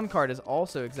 Sun card is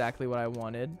also exactly what I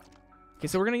wanted. Okay,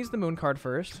 so we're going to use the Moon card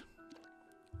first.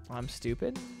 I'm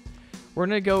stupid. We're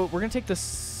gonna take the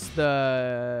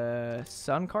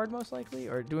Sun card most likely,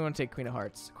 or do we want to take Queen of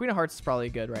Hearts? Queen of Hearts is probably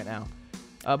good right now.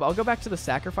 But I'll go back to the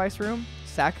sacrifice room,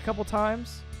 sack a couple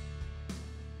times.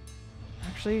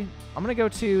 Actually, I'm gonna go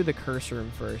to the curse room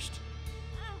first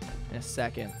in a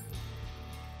second.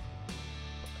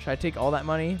 Should I take all that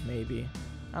money? Maybe.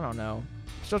 I don't know.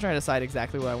 Still trying to decide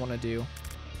exactly what I want to do.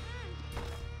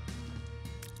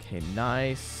 Okay,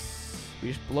 nice. We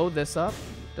just blow this up.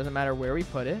 Doesn't matter where we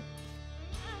put it.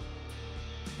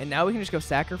 And now we can just go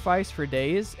sacrifice for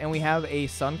days, and we have a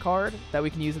sun card that we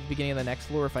can use at the beginning of the next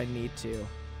floor if I need to.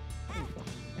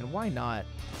 And why not?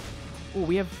 Oh,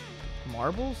 we have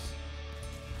marbles?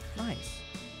 Nice.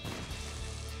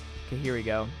 Okay, here we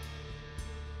go.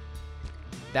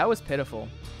 That was pitiful.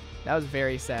 That was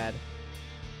very sad.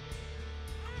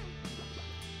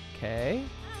 Okay.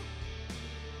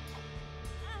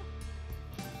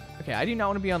 Okay, I do not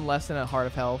want to be on less than a heart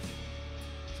of health.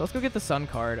 So let's go get the sun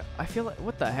card. I feel like,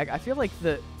 what the heck? I feel like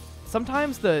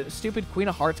sometimes the stupid Queen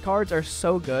of Hearts cards are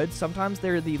so good. Sometimes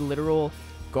they're the literal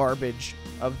garbage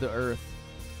of the earth.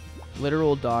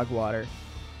 Literal dog water.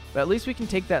 But at least we can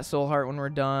take that soul heart when we're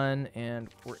done. And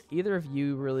were either of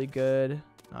you really good?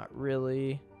 Not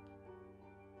really.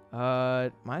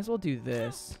 Might as well do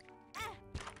this.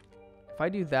 If I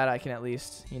do that, I can at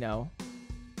least, you know,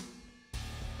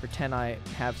 pretend I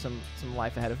have some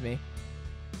life ahead of me.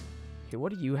 Okay,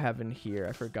 what do you have in here?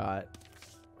 I forgot.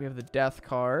 We have the death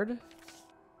card.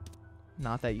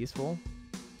 Not that useful.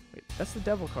 Wait, that's the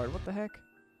devil card. What the heck?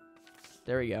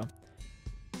 There we go.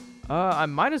 I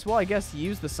might as well, I guess,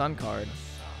 use the sun card.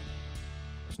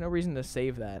 There's no reason to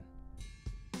save that.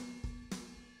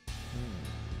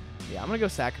 Yeah, I'm gonna go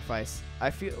sacrifice. I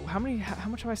feel how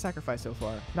much have I sacrificed so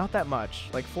far? Not that much.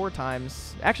 Like 4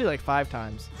 times. Actually, like 5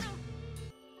 times.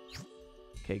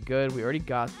 Okay, good. We already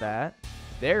got that.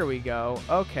 There we go.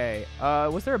 Okay.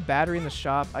 Was there a battery in the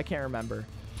shop? I can't remember.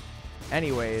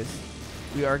 Anyways,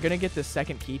 we are gonna get this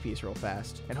second key piece real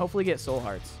fast, and hopefully get soul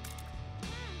hearts.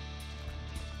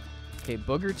 Okay,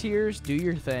 booger tears, do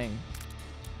your thing.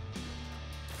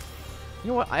 You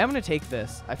know what? I am gonna take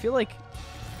this. I feel like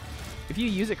if you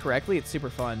use it correctly, it's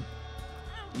super fun.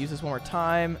 Use this one more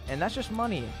time, and that's just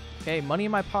money. Okay, money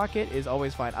in my pocket is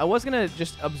always fine. I was gonna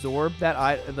just absorb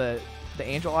that the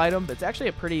angel item, but it's actually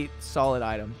a pretty solid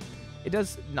item. It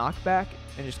does knockback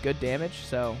and just good damage,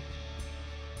 so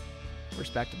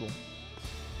respectable.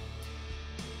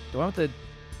 Do I want the...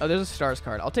 Oh, there's a stars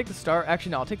card. I'll take the star.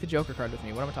 Actually, no, I'll take the Joker card with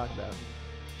me. What am I talking about?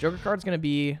 Joker card's going to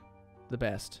be the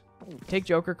best. Take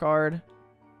Joker card.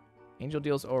 Angel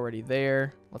deal's already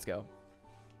there. Let's go.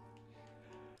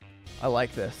 I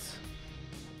like this.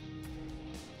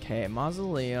 Okay,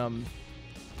 Mausoleum.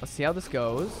 Let's see how this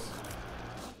goes.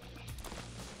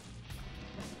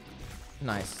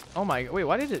 Nice. Oh my... Wait,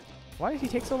 why did he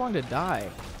take so long to die?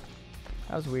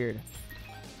 That was weird.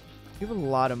 You have a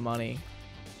lot of money.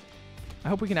 I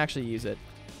hope we can actually use it.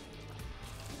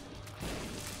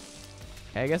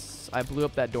 Okay, I guess I blew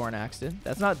up that door in accident.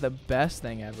 That's not the best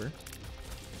thing ever.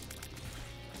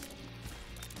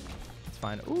 It's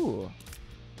fine. Ooh.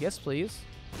 Yes, please.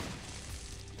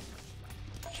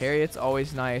 Chariot's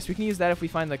always nice. We can use that if we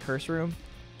find the curse room.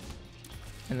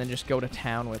 And then just go to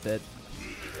town with it.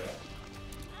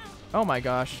 Oh my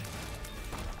gosh.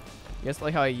 You guys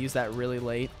like how I used that really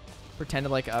late? Pretended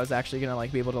like I was actually gonna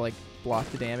like be able to like block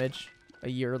the damage a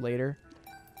year later.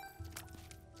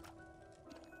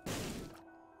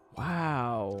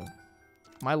 Wow.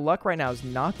 My luck right now is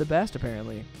not the best,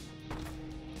 apparently.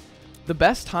 The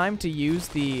best time to use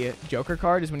the Joker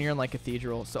card is when you're in like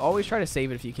Cathedral, so always try to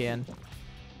save it if you can.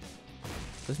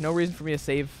 There's no reason for me to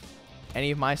save any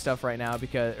of my stuff right now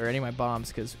because, or any of my bombs,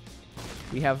 because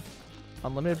we have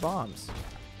unlimited bombs.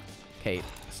 Okay,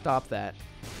 stop that.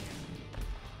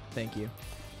 Thank you.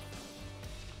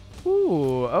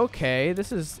 Ooh, okay.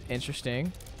 This is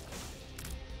interesting.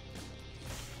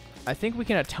 I think we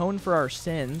can atone for our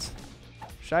sins.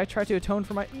 Should I try to atone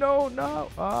for my... No, no.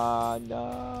 Ah,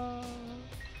 no.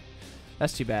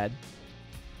 That's too bad.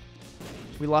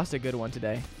 We lost a good one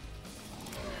today.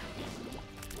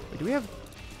 Wait, do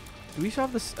we still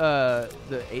have this, the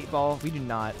 8-ball? We do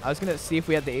not. I was going to see if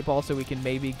we had the 8-ball so we can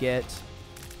maybe get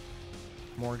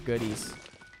more goodies.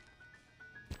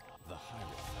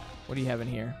 What do you have in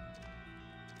here?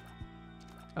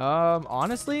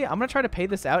 Honestly, I'm going to try to pay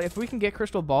this out. If we can get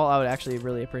Crystal Ball, I would actually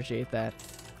really appreciate that.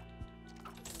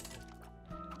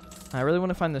 I really want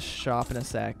to find the shop in a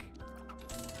sec.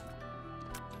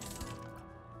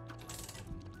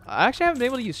 I actually haven't been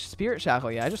able to use Spirit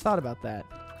Shackle yet. I just thought about that.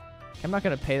 I'm not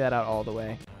going to pay that out all the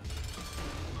way.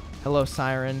 Hello,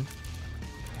 Siren.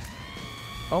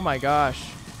 Oh my gosh.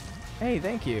 Hey,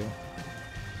 thank you.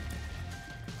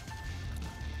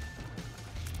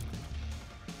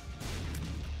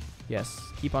 Yes,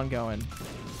 keep on going.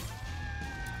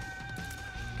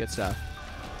 Good stuff.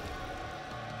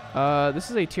 This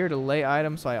is a tier delay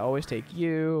item, so I always take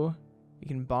you. You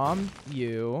can bomb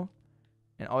you.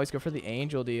 And always go for the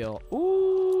angel deal.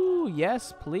 Ooh,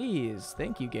 yes, please.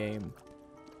 Thank you, game.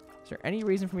 Is there any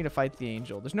reason for me to fight the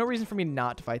angel? There's no reason for me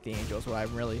not to fight the angel is what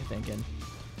I'm really thinking.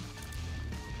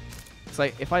 It's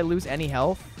like, if I lose any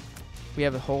health, we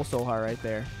have a whole soul heart right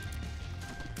there.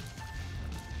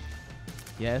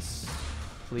 Yes,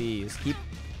 please. Keep...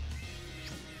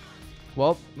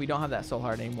 Well, we don't have that soul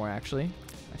heart anymore, actually.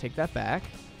 I take that back.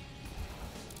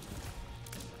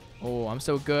 Oh, I'm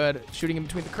so good. Shooting in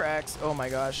between the cracks. Oh my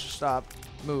gosh. Stop.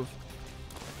 Move.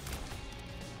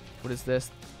 What is this?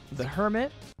 The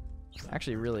Hermit?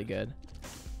 Actually really good.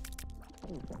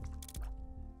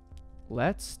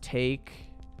 Let's take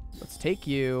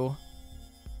you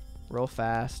real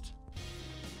fast.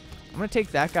 I'm going to take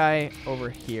that guy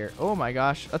over here. Oh my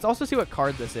gosh. Let's also see what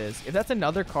card this is. If that's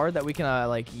another card that we can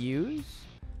like use,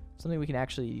 something we can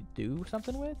actually do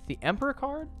something with. The Emperor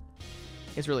card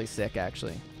is really sick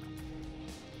actually.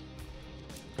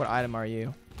 What item are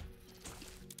you?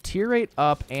 Tier rate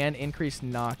up and increased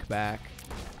knockback.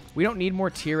 We don't need more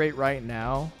tier rate right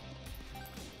now.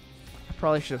 I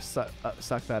probably should have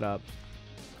sucked that up.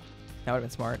 That would have been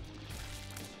smart.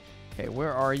 Okay,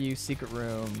 where are you? Secret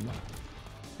room.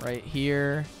 Right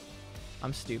here.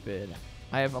 I'm stupid.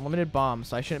 I have unlimited bombs,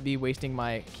 so I shouldn't be wasting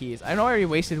my keys. I know I already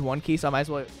wasted one key, so I might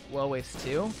as well waste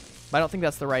two. But I don't think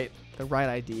that's the right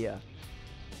idea.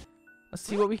 Let's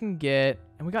see what we can get.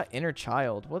 And we got Inner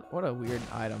Child. What a weird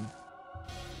item.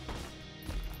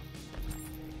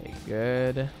 Okay,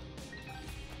 good.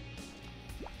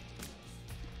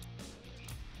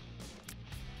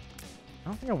 I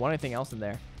don't think I want anything else in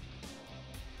there.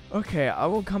 Okay, I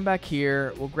will come back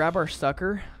here. We'll grab our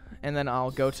sucker, and then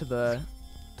I'll go to the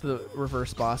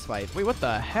reverse boss fight. Wait, what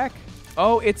the heck?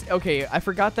 Oh, it's okay. I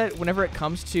forgot that whenever it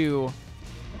comes to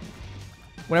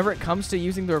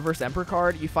using the reverse Emperor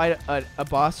card, you fight a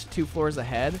boss 2 floors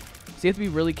ahead. So you have to be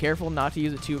really careful not to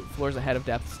use it 2 floors ahead of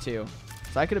depths too.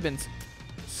 So I could have been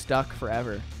stuck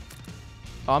forever.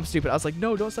 Oh, I'm stupid. I was like,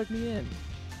 no, don't suck me in.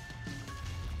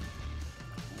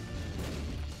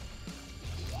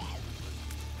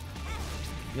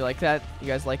 You like that? You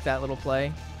guys like that little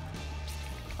play?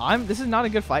 This is not a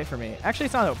good fight for me. Actually,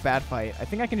 it's not a bad fight. I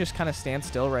think I can just kind of stand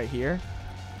still right here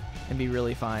and be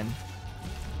really fine.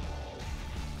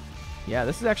 Yeah,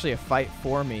 this is actually a fight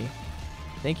for me.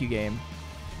 Thank you, game.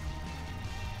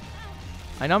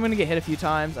 I know I'm going to get hit a few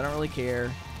times. I don't really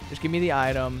care. Just give me the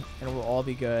item, and it will all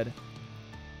be good.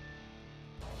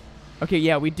 Okay,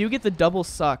 yeah, we do get the double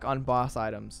suck on boss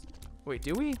items. Wait,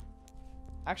 do we?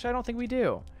 Actually, I don't think we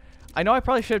do. I know I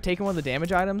probably should have taken one of the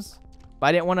damage items, but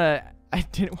I didn't want to. I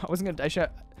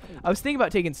was thinking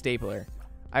about taking Stapler.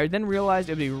 I then realized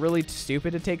it would be really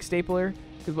stupid to take Stapler,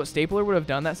 because what Stapler would have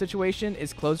done in that situation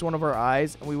is closed one of our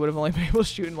eyes, and we would have only been able to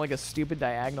shoot in like a stupid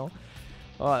diagonal.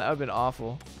 Oh, that would have been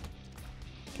awful.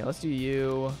 Okay, let's do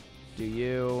you. Do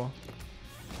you.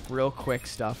 Real quick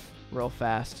stuff. Real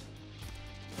fast.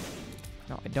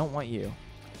 No, I don't want you.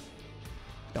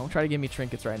 Don't try to give me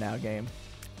trinkets right now, game.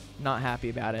 Not happy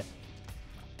about it.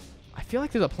 I feel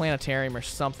like there's a planetarium or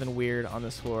something weird on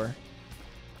this floor.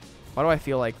 Why do I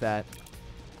feel like that?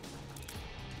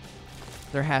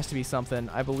 There has to be something.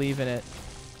 I believe in it.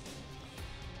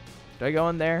 Do I go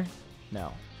in there?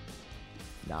 No.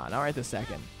 Nah, not right this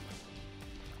second.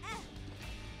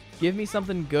 Give me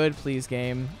something good, please,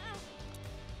 game.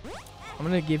 I'm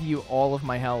going to give you all of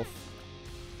my health.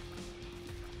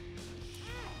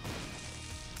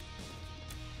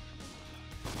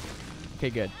 Okay,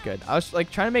 good, good. I was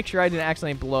like trying to make sure I didn't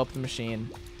accidentally blow up the machine.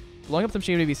 Blowing up the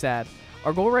machine would be sad.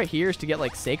 Our goal right here is to get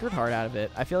like Sacred Heart out of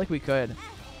it. I feel like we could.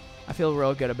 I feel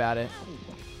real good about it.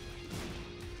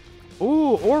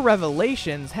 Ooh, or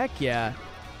Revelations. Heck yeah.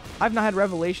 I've not had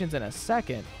Revelations in a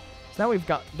second. So now we've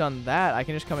done that. I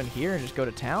can just come in here and just go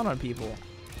to town on people.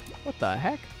 What the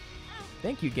heck?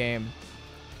 Thank you, game.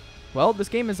 Well, this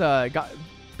game has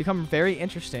become very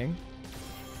interesting.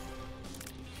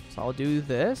 So I'll do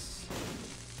this.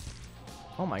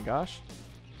 Oh my gosh.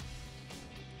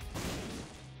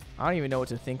 I don't even know what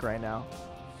to think right now.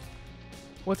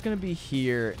 What's going to be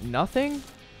here? Nothing?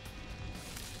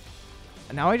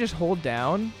 And now I just hold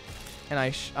down. And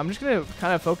I'm just going to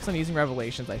kind of focus on using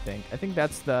Revelations, I think. I think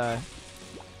that's the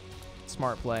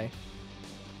smart play.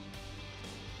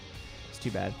 It's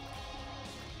too bad.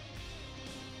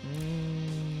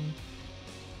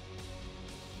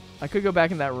 I could go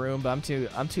back in that room, but I'm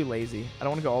too lazy. I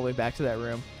don't want to go all the way back to that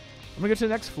room. I'm going to go to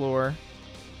the next floor.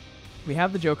 We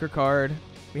have the Joker card.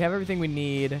 We have everything we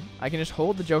need. I can just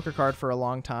hold the Joker card for a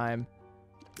long time,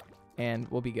 and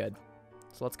we'll be good.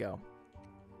 So let's go.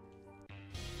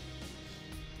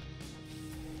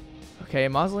 Okay,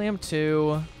 Mausoleum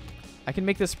 2. I can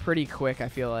make this pretty quick, I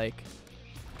feel like.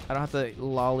 I don't have to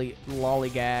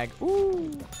lollygag.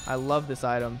 Ooh, I love this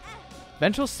item.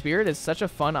 Vengeful Spirit is such a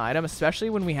fun item, especially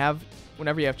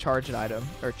whenever you have charged item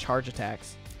or charge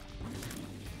attacks.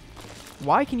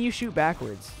 Why can you shoot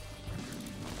backwards?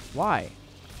 Why?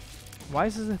 Why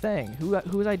is this a thing?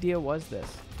 Whose idea was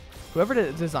this? Whoever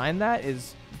designed that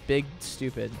is big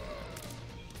stupid.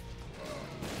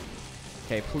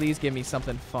 Okay, please give me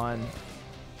something fun.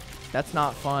 That's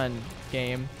not fun,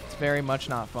 game. It's very much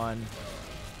not fun.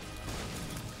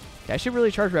 Okay, I should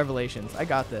really charge Revelations. I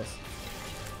got this.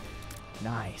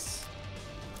 Nice.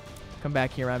 Come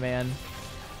back here, my man.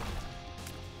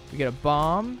 We get a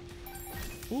bomb.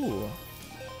 Ooh.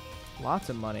 Lots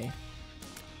of money.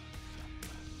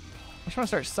 I just want to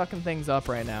start sucking things up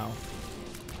right now.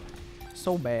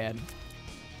 So bad.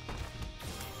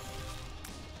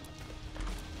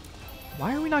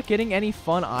 Why are we not getting any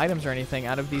fun items or anything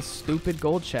out of these stupid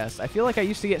gold chests? I feel like I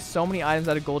used to get so many items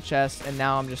out of gold chests, and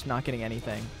now I'm just not getting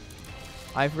anything.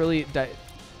 I've really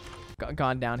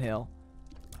gone downhill.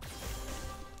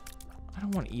 I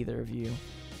don't want either of you.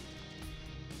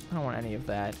 I don't want any of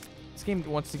that. This game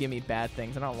wants to give me bad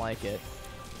things. I don't like it.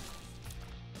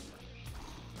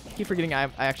 I keep forgetting I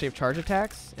actually have charge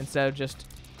attacks instead of just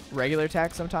regular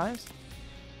attacks sometimes.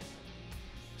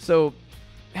 So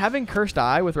having Cursed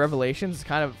Eye with Revelations is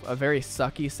kind of a very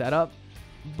sucky setup,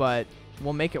 but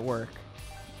we'll make it work.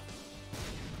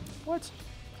 What?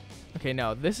 Okay,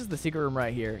 no, this is the secret room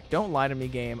right here. Don't lie to me,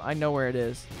 game. I know where it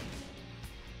is.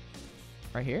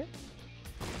 Right here?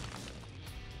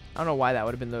 I don't know why that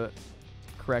would have been the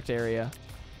correct area.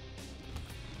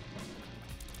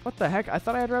 What the heck? I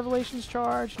thought I had Revelations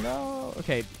charge. No.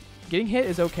 Okay, getting hit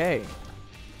is okay.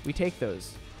 We take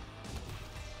those.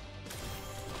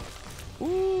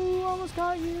 Ooh, almost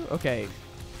got you. Okay.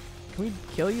 Can we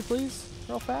kill you, please?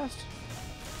 Real fast.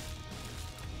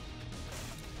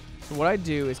 So what I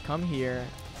do is come here,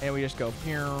 and we just go...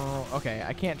 Okay,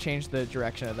 I can't change the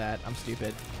direction of that. I'm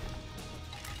stupid.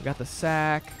 We got the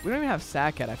sack. We don't even have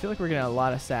sack yet. I feel like we're getting a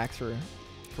lot of sacks for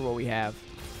what we have.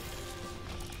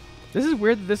 This is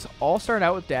weird that this all started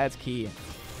out with Dad's Key.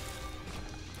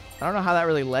 I don't know how that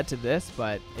really led to this,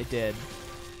 but it did.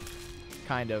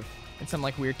 Kind of. In some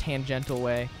like weird tangential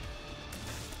way.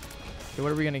 Okay,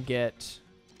 what are we going to get?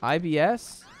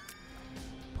 IBS?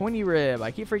 Pointy Rib. I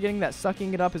keep forgetting that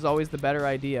sucking it up is always the better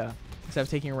idea. Instead of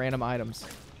taking random items.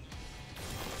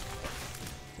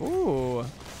 Ooh.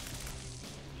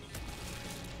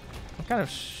 I'm kind of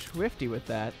swifty with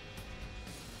that.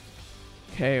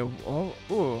 Okay. Oh,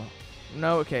 ooh.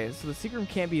 No, okay. So the secret room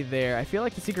can't be there. I feel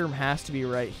like the secret room has to be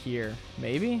right here.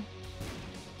 Maybe?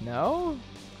 No?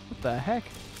 What the heck?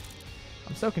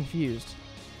 I'm so confused.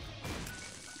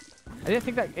 I didn't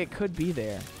think that it could be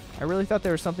there. I really thought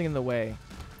there was something in the way.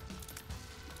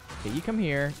 Okay, you come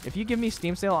here. If you give me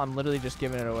Steam Sale, I'm literally just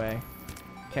giving it away.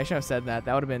 Okay, I shouldn't have said that.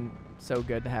 That would have been so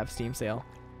good to have Steam Sale.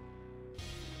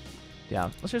 Yeah,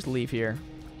 let's just leave here.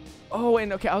 Oh,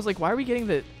 and okay, I was like, why are we getting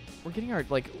the... We're getting our,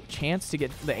 like, chance to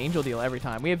get the Angel Deal every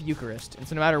time. We have Eucharist, and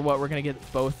so no matter what, we're going to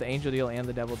get both the Angel Deal and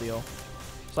the Devil Deal.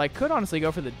 So I could honestly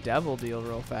go for the Devil Deal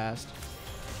real fast.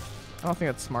 I don't think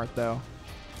that's smart, though.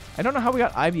 I don't know how we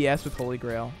got IBS with Holy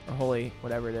Grail, or Holy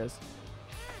whatever it is.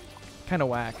 Kind of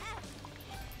whack.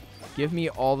 Give me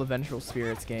all the Vengeful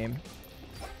Spirits, game.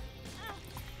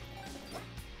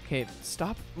 Okay,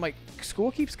 stop. My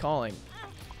school keeps calling.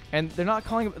 And they're not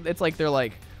calling... It's like they're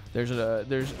like... There's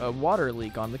a water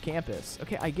leak on the campus.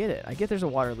 Okay, I get it. I get there's a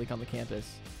water leak on the campus.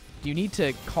 Do you need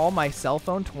to call my cell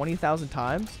phone 20,000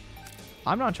 times?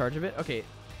 I'm not in charge of it. Okay,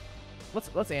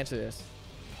 let's answer this.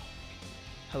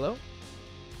 Hello?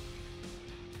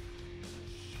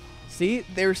 See,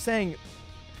 they were saying,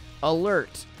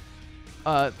 alert.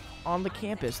 On the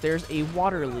campus, there's a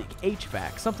water leak,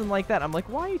 HVAC, something like that. I'm like,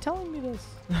 why are you telling me this?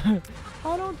 I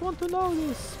don't want to know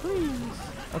this, please.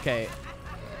 Okay.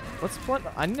 Let's play.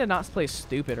 I need to not play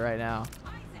stupid right now.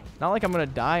 Not like I'm gonna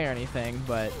die or anything,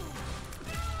 but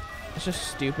it's just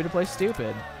stupid to play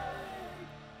stupid.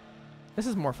 This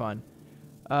is more fun.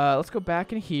 Let's go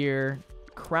back in here.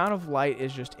 Crown of Light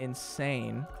is just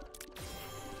insane.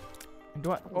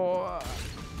 Do I? Oh,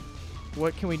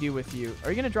 what can we do with you?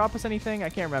 Are you gonna drop us anything? I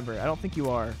can't remember. I don't think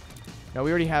you are. No, we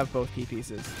already have both key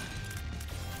pieces.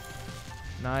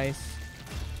 Nice.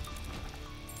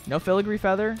 No filigree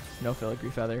feather. No filigree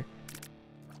feather.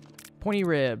 Pointy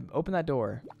Rib. Open that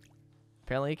door.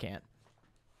 Apparently it can't.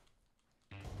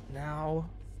 Now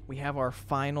we have our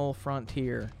final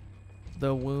frontier.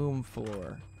 The womb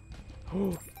floor.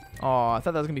 Oh, I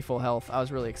thought that was going to be full health. I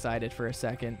was really excited for a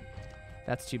second.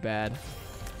 That's too bad.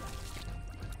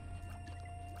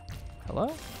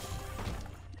 Hello?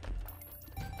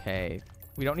 Okay.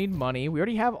 We don't need money. We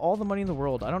already have all the money in the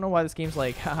world. I don't know why this game's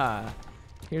like, haha,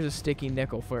 here's a sticky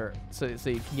nickel for so you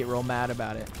can get real mad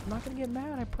about it. I'm not going to get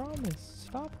mad, I promise.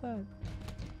 Stop that.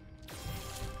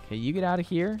 Okay, you get out of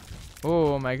here.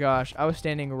 Oh my gosh. I was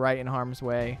standing right in harm's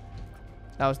way.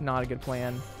 That was not a good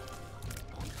plan.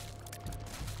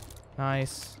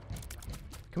 Nice.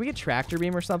 Can we get tractor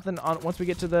beam or something on once we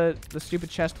get to the stupid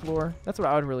chest floor? That's what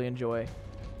I would really enjoy.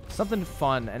 Something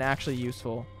fun and actually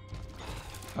useful.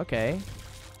 Okay.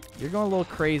 You're going a little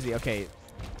crazy. Okay.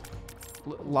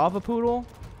 Lava poodle?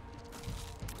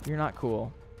 You're not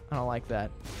cool. I don't like that.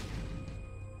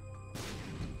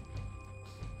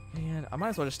 Man, I might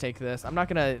as well just take this. I'm not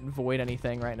going to void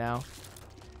anything right now.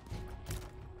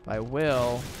 But I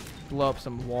will blow up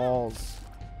some walls.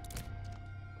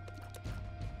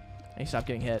 I need to stop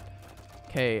getting hit.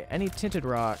 Okay, any tinted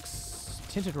rocks?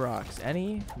 Tinted rocks.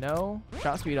 Any? No?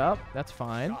 Shot speed up? That's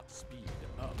fine.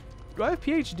 Do I have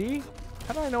PhD?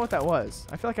 How do I know what that was?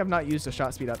 I feel like I've not used a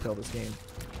shot speed up pill this game.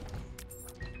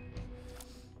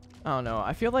 I don't know.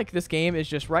 I feel like this game is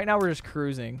just, right now we're just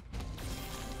cruising.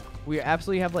 We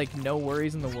absolutely have like no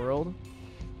worries in the world.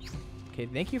 Okay,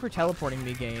 thank you for teleporting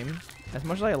me, game. As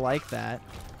much as I like that,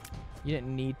 you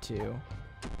didn't need to.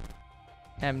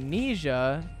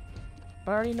 Amnesia?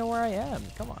 But I already know where I am.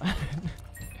 Come on.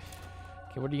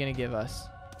 Okay, what are you going to give us?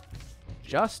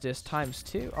 Justice times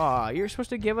 2. Aw, you're supposed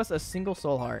to give us a single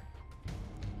soul heart.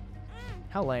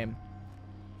 How lame.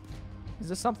 Is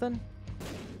this something?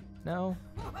 No?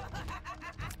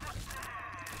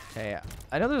 Okay,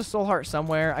 I know there's a soul heart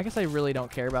somewhere. I guess I really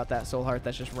don't care about that soul heart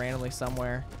that's just randomly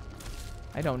somewhere.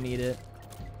 I don't need it.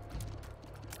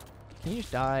 Can you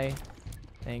just die?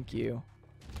 Thank you.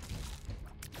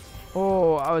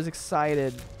 Oh, I was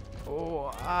excited.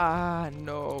 Oh,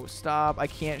 no, stop. I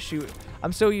can't shoot.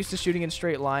 I'm so used to shooting in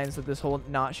straight lines that this whole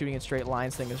not shooting in straight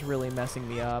lines thing is really messing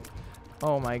me up.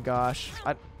 Oh my gosh.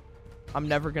 I'm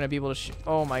never going to be able to shoot.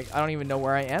 Oh my, I don't even know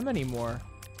where I am anymore.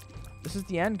 This is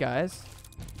the end, guys.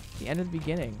 The end of the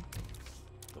beginning.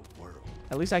 The world.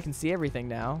 At least I can see everything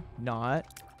now. Not.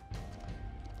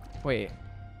 Wait.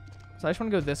 So I just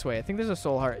want to go this way. I think there's a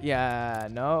soul heart. Yeah,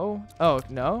 no. Oh,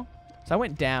 no? So I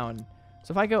went down.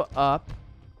 So if I go up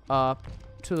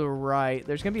to the right,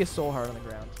 there's going to be a soul heart on the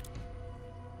ground.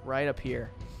 Right up here.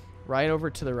 Right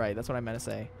over to the right. That's what I meant to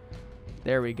say.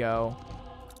 There we go.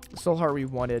 The soul heart we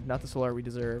wanted, not the soul heart we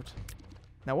deserved.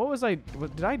 Now, what was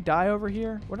did I die over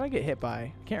here? What did I get hit by?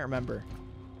 I can't remember.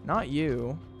 Not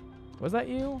you. Was that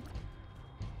you?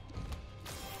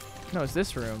 No, it's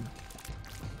this room.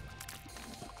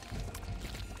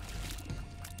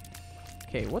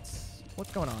 Okay, what's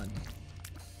going on?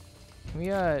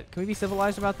 Can we be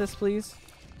civilized about this, please?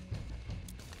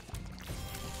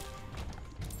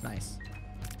 Nice.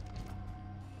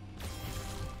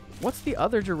 What's the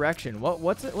other direction?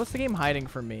 What's the game hiding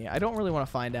from me? I don't really want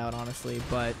to find out, honestly,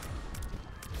 but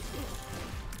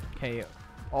okay,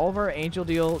 all of our angel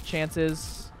deal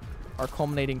chances are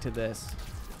culminating to this.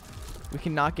 We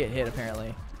cannot get hit,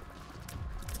 apparently.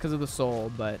 It's because of the soul,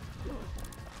 but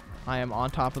I am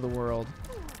on top of the world.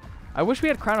 I wish we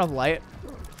had Crown of Light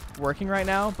working right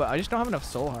now, but I just don't have enough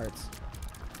soul hearts.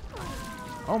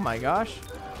 Oh my gosh.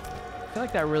 I feel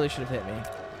like that really should have hit me.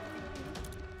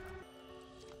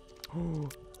 Oh,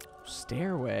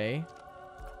 stairway.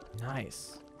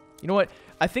 Nice. You know what?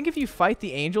 I think if you fight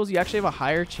the angels, you actually have a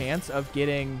higher chance of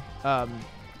getting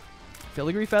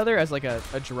filigree feather as like a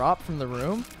drop from the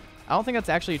room. I don't think that's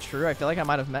actually true. I feel like I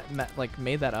might have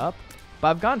made that up. But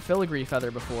I've gotten filigree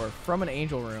feather before from an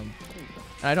angel room.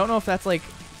 And I don't know if that's like,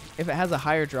 if it has a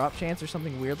higher drop chance or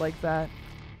something weird like that.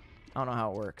 I don't know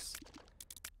how it works.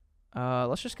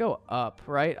 Let's just go up,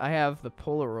 right? I have the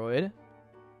Polaroid.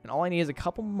 And all I need is a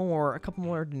couple more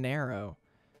dinero.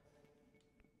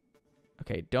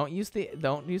 Okay, don't use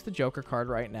the Joker card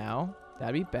right now.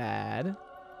 That'd be bad.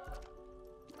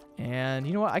 And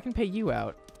you know what? I can pay you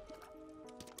out.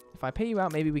 If I pay you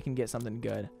out, maybe we can get something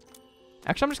good.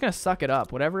 Actually, I'm just going to suck it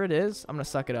up. Whatever it is, I'm going to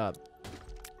suck it up.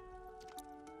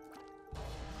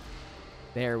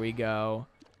 There we go.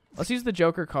 Let's use the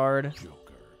Joker card.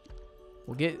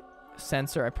 We'll get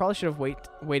Sensor. I probably should have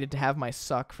waited to have my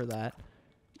suck for that.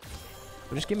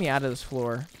 But just get me out of this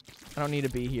floor. I don't need to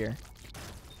be here.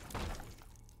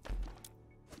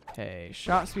 Okay,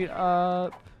 shot speed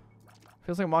up.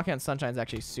 Feels like walking on Sunshine's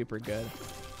actually super good.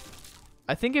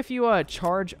 I think if you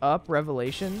charge up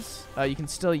Revelations, you can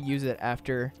still use it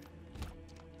after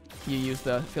you use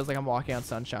the feels like I'm walking on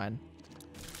Sunshine.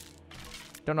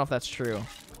 Don't know if that's true.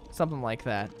 Something like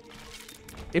that.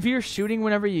 If you're shooting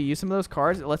whenever you use some of those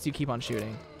cards, it lets you keep on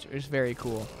shooting, which is very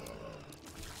cool.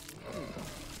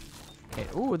 Okay,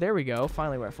 ooh, there we go.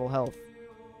 Finally, we're at full health.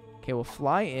 Okay, we'll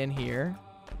fly in here.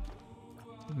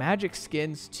 Magic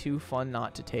skin's too fun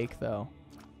not to take, though.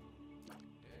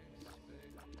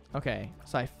 Okay,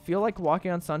 so I feel like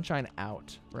walking on Sunshine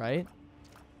out, right?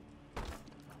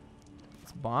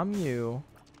 Let's bomb you.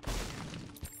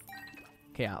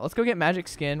 Okay, let's go get magic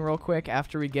skin real quick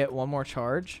after we get one more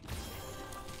charge.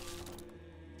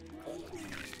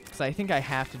 Because I think I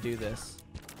have to do this.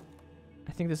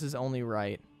 I think this is only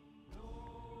right.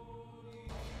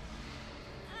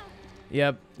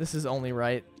 Yep, this is only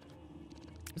right.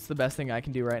 It's the best thing I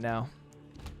can do right now.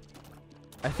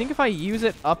 I think if I use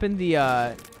it up in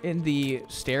the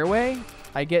stairway,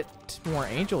 I get more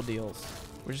angel deals,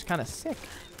 which is kind of sick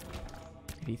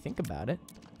if you think about it.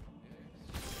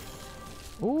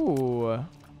 Ooh,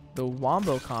 the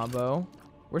Wombo combo.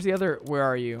 Where's the other? Where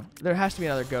are you? There has to be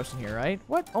another ghost in here, right?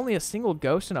 What? Only a single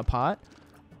ghost in a pot?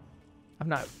 I've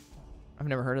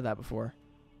never heard of that before.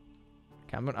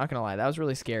 Okay, I'm not gonna lie, that was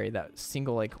really scary. That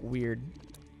single like weird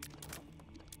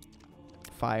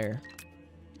fire.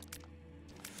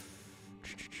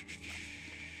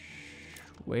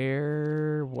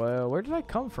 Where did I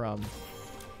come from?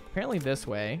 Apparently this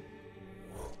way.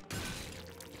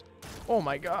 Oh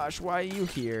my gosh, why are you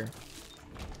here?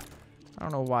 I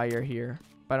don't know why you're here,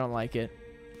 but I don't like it.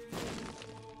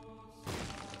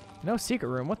 No secret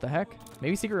room, what the heck?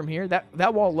 Maybe secret room here?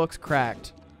 That wall looks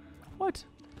cracked. What?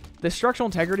 The structural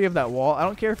integrity of that wall, I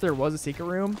don't care if there was a secret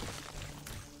room.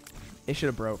 It should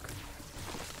have broke.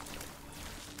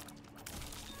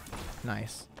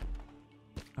 Nice.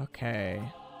 Okay.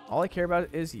 All I care about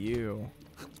is you.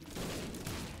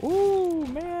 Ooh,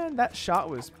 man, that shot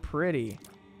was pretty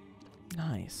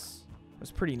nice. It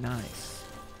was pretty nice.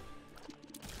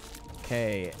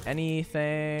 Okay,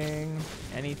 anything?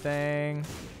 I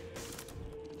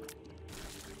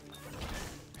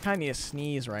kind of need a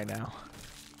sneeze right now.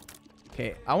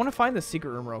 Okay, I want to find the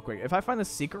secret room real quick. If I find the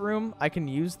secret room, I can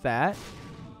use that.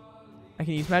 I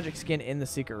can use magic skin in the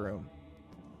secret room.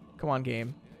 Come on,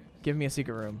 game. Give me a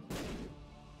secret room.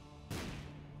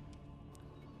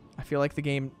 I feel like the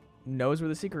game knows where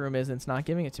the secret room is and it's not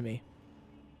giving it to me.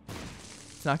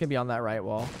 It's not going to be on that right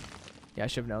wall. Yeah, I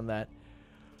should have known that.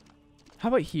 How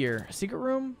about here? Secret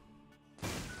room?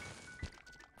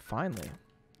 Finally.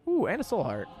 Ooh, and a soul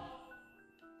heart.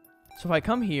 So if I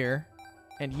come here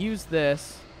and use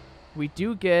this, we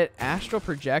do get astral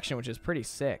projection, which is pretty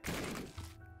sick.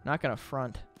 Not going to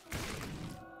front.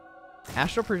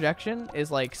 Astral projection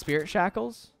is like spirit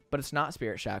shackles, but it's not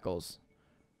spirit shackles.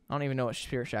 I don't even know what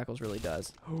spirit shackles really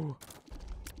does. You're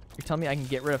telling me I can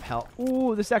get rid of health?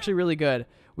 Ooh, this is actually really good.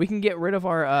 We can get rid of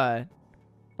our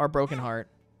broken heart.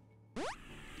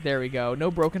 There we go.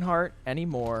 No broken heart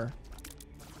anymore.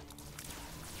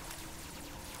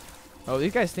 Oh,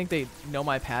 these guys think they know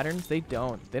my patterns? They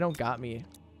don't. They don't got me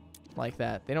like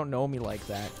that. They don't know me like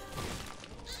that.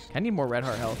 I need more red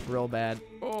heart health real bad.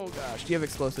 Oh gosh, do you have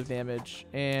explosive damage?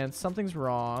 And something's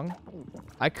wrong.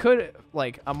 I could,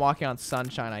 like, I'm walking on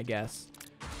Sunshine, I guess,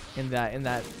 in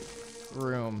that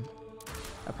room.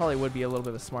 That probably would be a little bit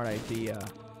of a smart idea.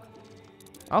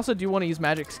 I also do want to use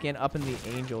magic skin up in the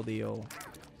angel deal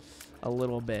a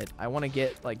little bit. I want to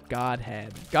get like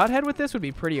Godhead. Godhead with this would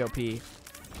be pretty OP.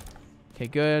 Okay,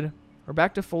 good. We're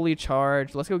back to fully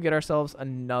charged. Let's go get ourselves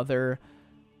another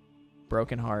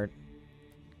broken heart.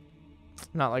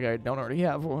 Not like I don't already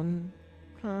have one.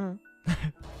 Huh.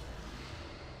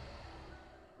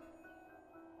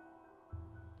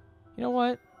 You know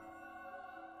what?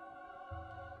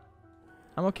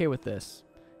 I'm okay with this.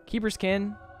 Keeper's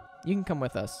Kin, you can come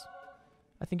with us.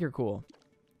 I think you're cool.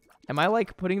 Am I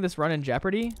like putting this run in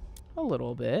jeopardy? A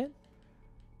little bit.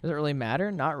 Does it really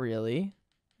matter? Not really.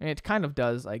 I mean, it kind of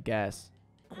does, I guess.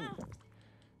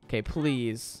 Okay,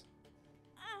 please.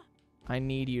 I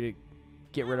need you to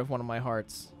get rid of one of my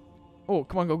hearts. Oh,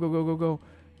 come on, go, go, go, go, go.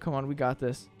 Come on, we got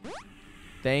this.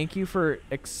 Thank you for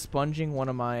expunging one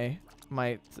of my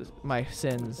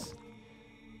sins.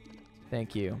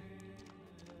 Thank you.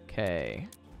 Okay.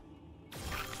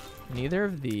 Neither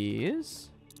of these.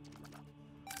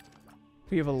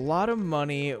 We have a lot of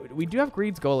money. We do have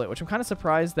Greed's Gullet, which I'm kind of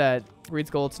surprised that Greed's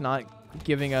Gullet's not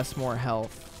giving us more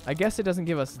health. I guess it doesn't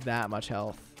give us that much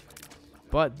health.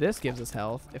 But this gives us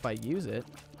health if I use it.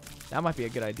 That might be a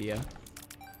good idea.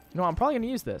 No, I'm probably going to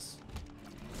use this.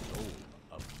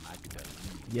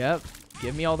 Yep.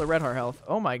 Give me all the red heart health.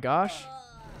 Oh my gosh.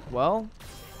 Well.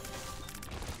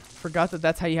 Forgot that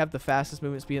that's how you have the fastest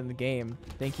movement speed in the game.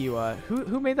 Thank you.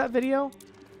 Who made that video?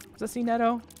 Was that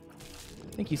C-Netto?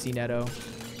 Thank you, C-Netto.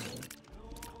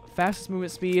 Fastest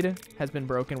movement speed has been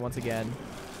broken once again.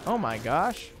 Oh my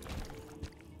gosh.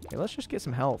 Okay, let's just get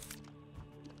some health.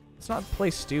 Let's not play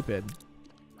stupid.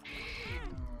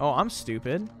 Oh, I'm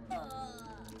stupid.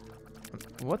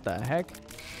 What the heck?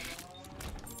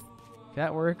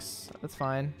 That works. That's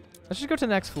fine. Let's just go to the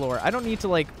next floor. I don't need to,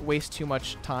 like, waste too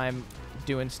much time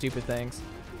doing stupid things.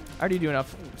 I already do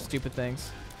enough stupid things.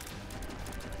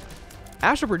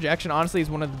 Astral Projection, honestly,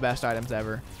 is one of the best items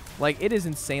ever. Like, it is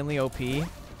insanely OP.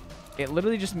 It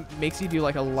literally just makes you do,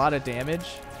 like, a lot of damage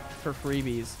for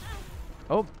freebies.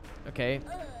 Oh, okay.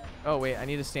 Oh, wait, I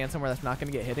need to stand somewhere that's not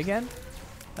going to get hit again?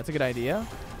 That's a good idea.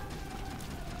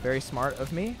 Very smart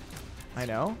of me. I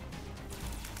know.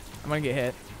 I'm going to get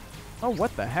hit. Oh,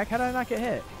 what the heck? How did I not get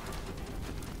hit?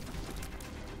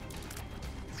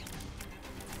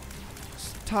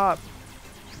 Stop.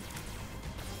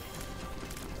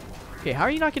 Okay, how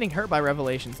are you not getting hurt by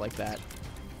revelations like that?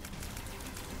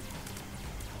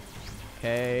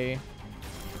 Okay.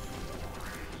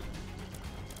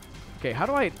 Okay, how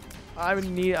do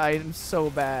I'm so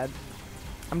bad.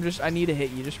 I need to hit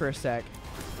you just for a sec.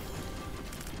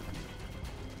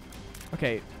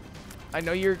 Okay. I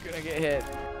know you're gonna get hit.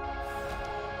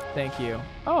 Thank you.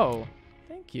 Oh,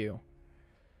 thank you.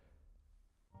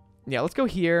 Yeah, let's go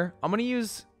here. I'm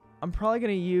probably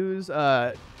gonna use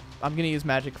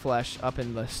Magic Flesh up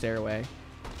in the stairway.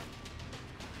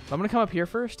 I'm gonna come up here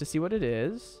first to see what it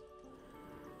is.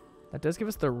 That does give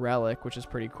us the relic, which is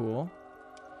pretty cool.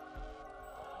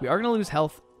 We are gonna lose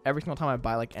health every single time I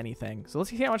buy like anything. So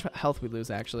let's see how much health we lose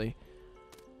actually.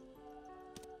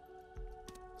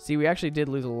 See, we actually did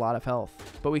lose a lot of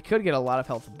health, but we could get a lot of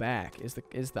health back is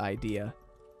the idea.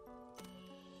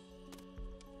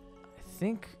 I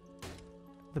think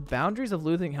the boundaries of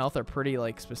losing health are pretty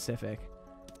like specific.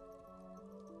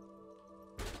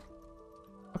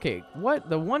 Okay, what?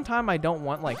 The one time I don't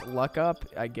want like luck up,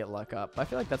 I get luck up. I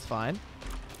feel like that's fine.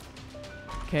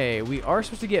 Okay, we are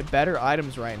supposed to get better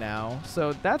items right now,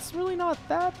 so that's really not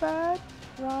that bad,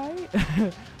 right?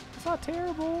 It's not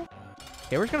terrible.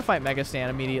 Okay, we're just gonna fight Mega Stan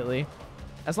immediately.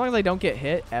 As long as I don't get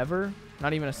hit ever,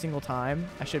 not even a single time,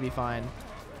 I should be fine.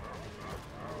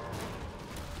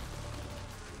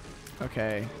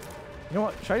 Okay. You know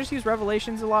what? Should I just use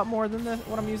Revelations a lot more than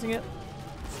what I'm using it?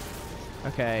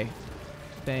 Okay.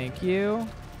 Thank you.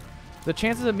 The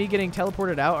chances of me getting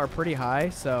teleported out are pretty high,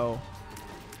 so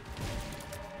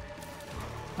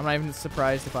I'm not even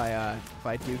surprised if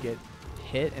I do get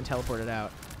hit and teleported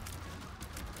out.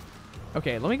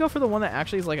 Okay, let me go for the one that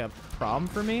actually is like a problem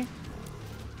for me.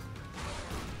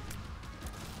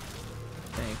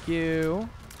 Thank you.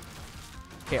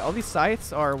 Okay, all these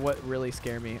scythes are what really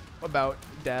scare me about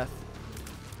death.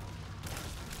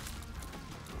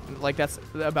 Like, that's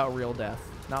about real death,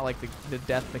 not like the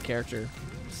death of the character.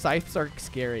 Scythes are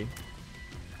scary.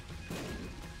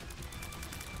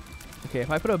 Okay,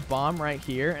 if I put a bomb right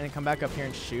here and then come back up here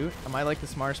and shoot, am I like the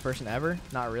smartest person ever?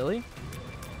 Not really.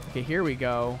 Okay, here we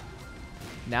go.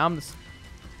 Now I'm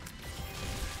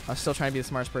still trying to be the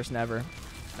smartest person ever.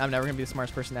 I'm never going to be the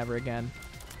smartest person ever again.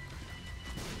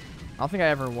 I don't think I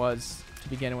ever was to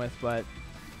begin with, but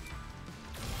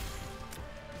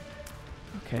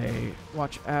okay,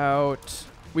 watch out.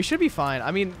 We should be fine.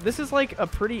 I mean, this is like a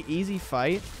pretty easy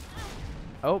fight.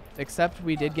 Oh, except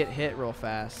we did get hit real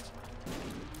fast.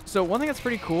 So one thing that's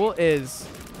pretty cool is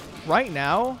right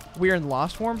now we're in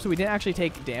lost form, so we didn't actually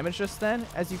take damage just then,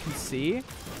 as you can see.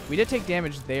 We did take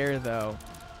damage there though.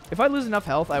 If I lose enough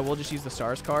health, I will just use the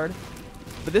stars card.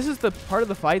 But this is the part of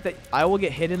the fight that I will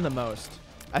get hit in the most.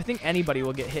 I think anybody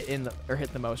will get hit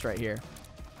hit the most right here.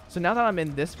 So now that I'm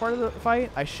in this part of the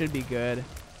fight, I should be good.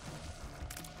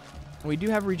 We do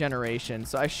have regeneration,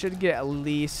 so I should get at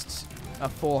least a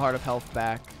full heart of health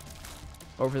back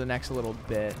over the next little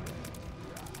bit.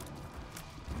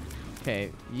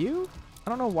 Okay, you? I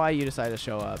don't know why you decided to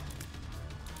show up.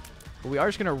 But we are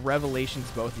just going to Revelations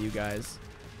both of you guys.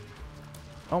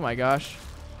 Oh my gosh.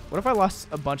 What if I lost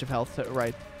a bunch of health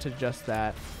to just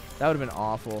that? That would have been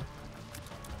awful.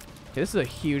 Okay, this is a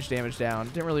huge damage down.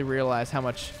 Didn't really realize how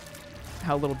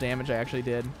little damage I actually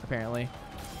did, apparently.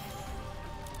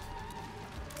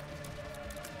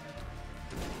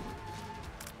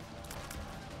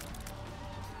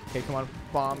 Okay, come on.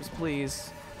 Bombs,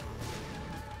 please.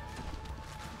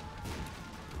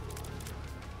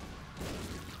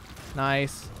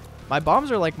 Nice. My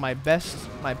bombs are like my best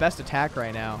attack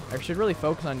right now. I should really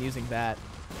focus on using that.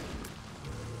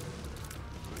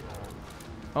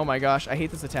 Oh my gosh, I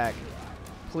hate this attack.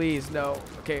 Please, no.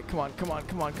 Okay, come on, come on,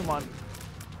 come on, come on.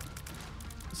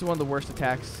 This is one of the worst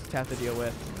attacks to have to deal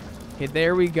with. Okay,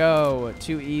 there we go.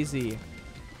 Too easy.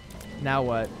 Now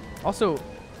what? Also,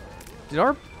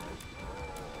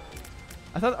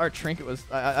 I thought our trinket was...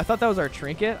 I thought that was our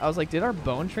trinket. I was like, did our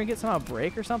bone trinket somehow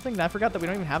break or something? And I forgot that we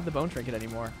don't even have the bone trinket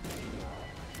anymore.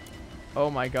 Oh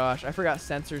my gosh. I forgot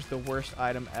Sensor's the worst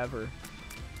item ever. You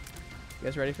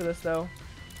guys ready for this, though?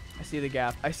 I see the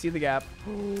gap. I see the gap.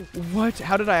 What?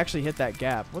 How did I actually hit that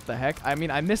gap? What the heck? I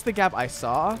mean, I missed the gap I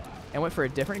saw and went for a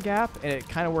different gap, and it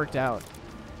kind of worked out.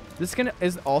 This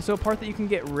is also a part that you can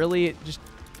get really just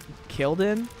killed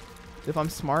in. If I'm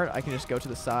smart, I can just go to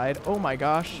the side. Oh my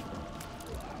gosh.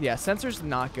 Yeah, Sensor's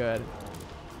not good.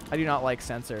 I do not like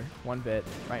Sensor one bit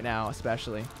right now,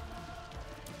 especially.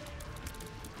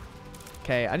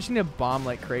 Okay, I just need to bomb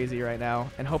like crazy right now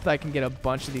and hope that I can get a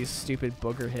bunch of these stupid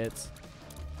booger hits.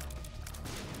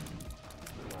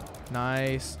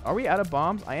 Nice. Are we out of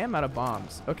bombs? I am out of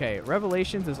bombs. Okay,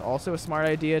 Revelations is also a smart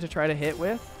idea to try to hit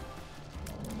with.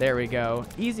 There we go.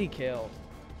 Easy kill.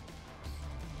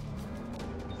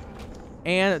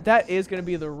 And that is going to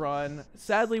be the run.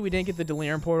 Sadly, we didn't get the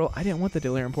Delirium Portal. I didn't want the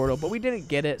Delirium Portal, but we didn't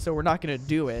get it, so we're not going to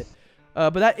do it.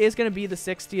 But that is going to be the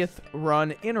 60th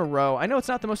run in a row. I know it's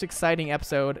not the most exciting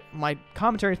episode. My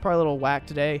commentary is probably a little whack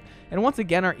today. And once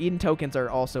again, our Eden tokens are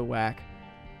also whack.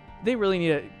 They really need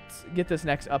to get this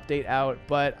next update out.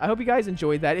 But I hope you guys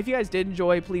enjoyed that. If you guys did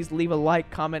enjoy, please leave a like,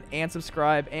 comment, and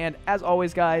subscribe. And as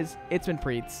always, guys, it's been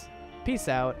Priets. Peace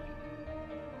out.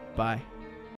 Bye.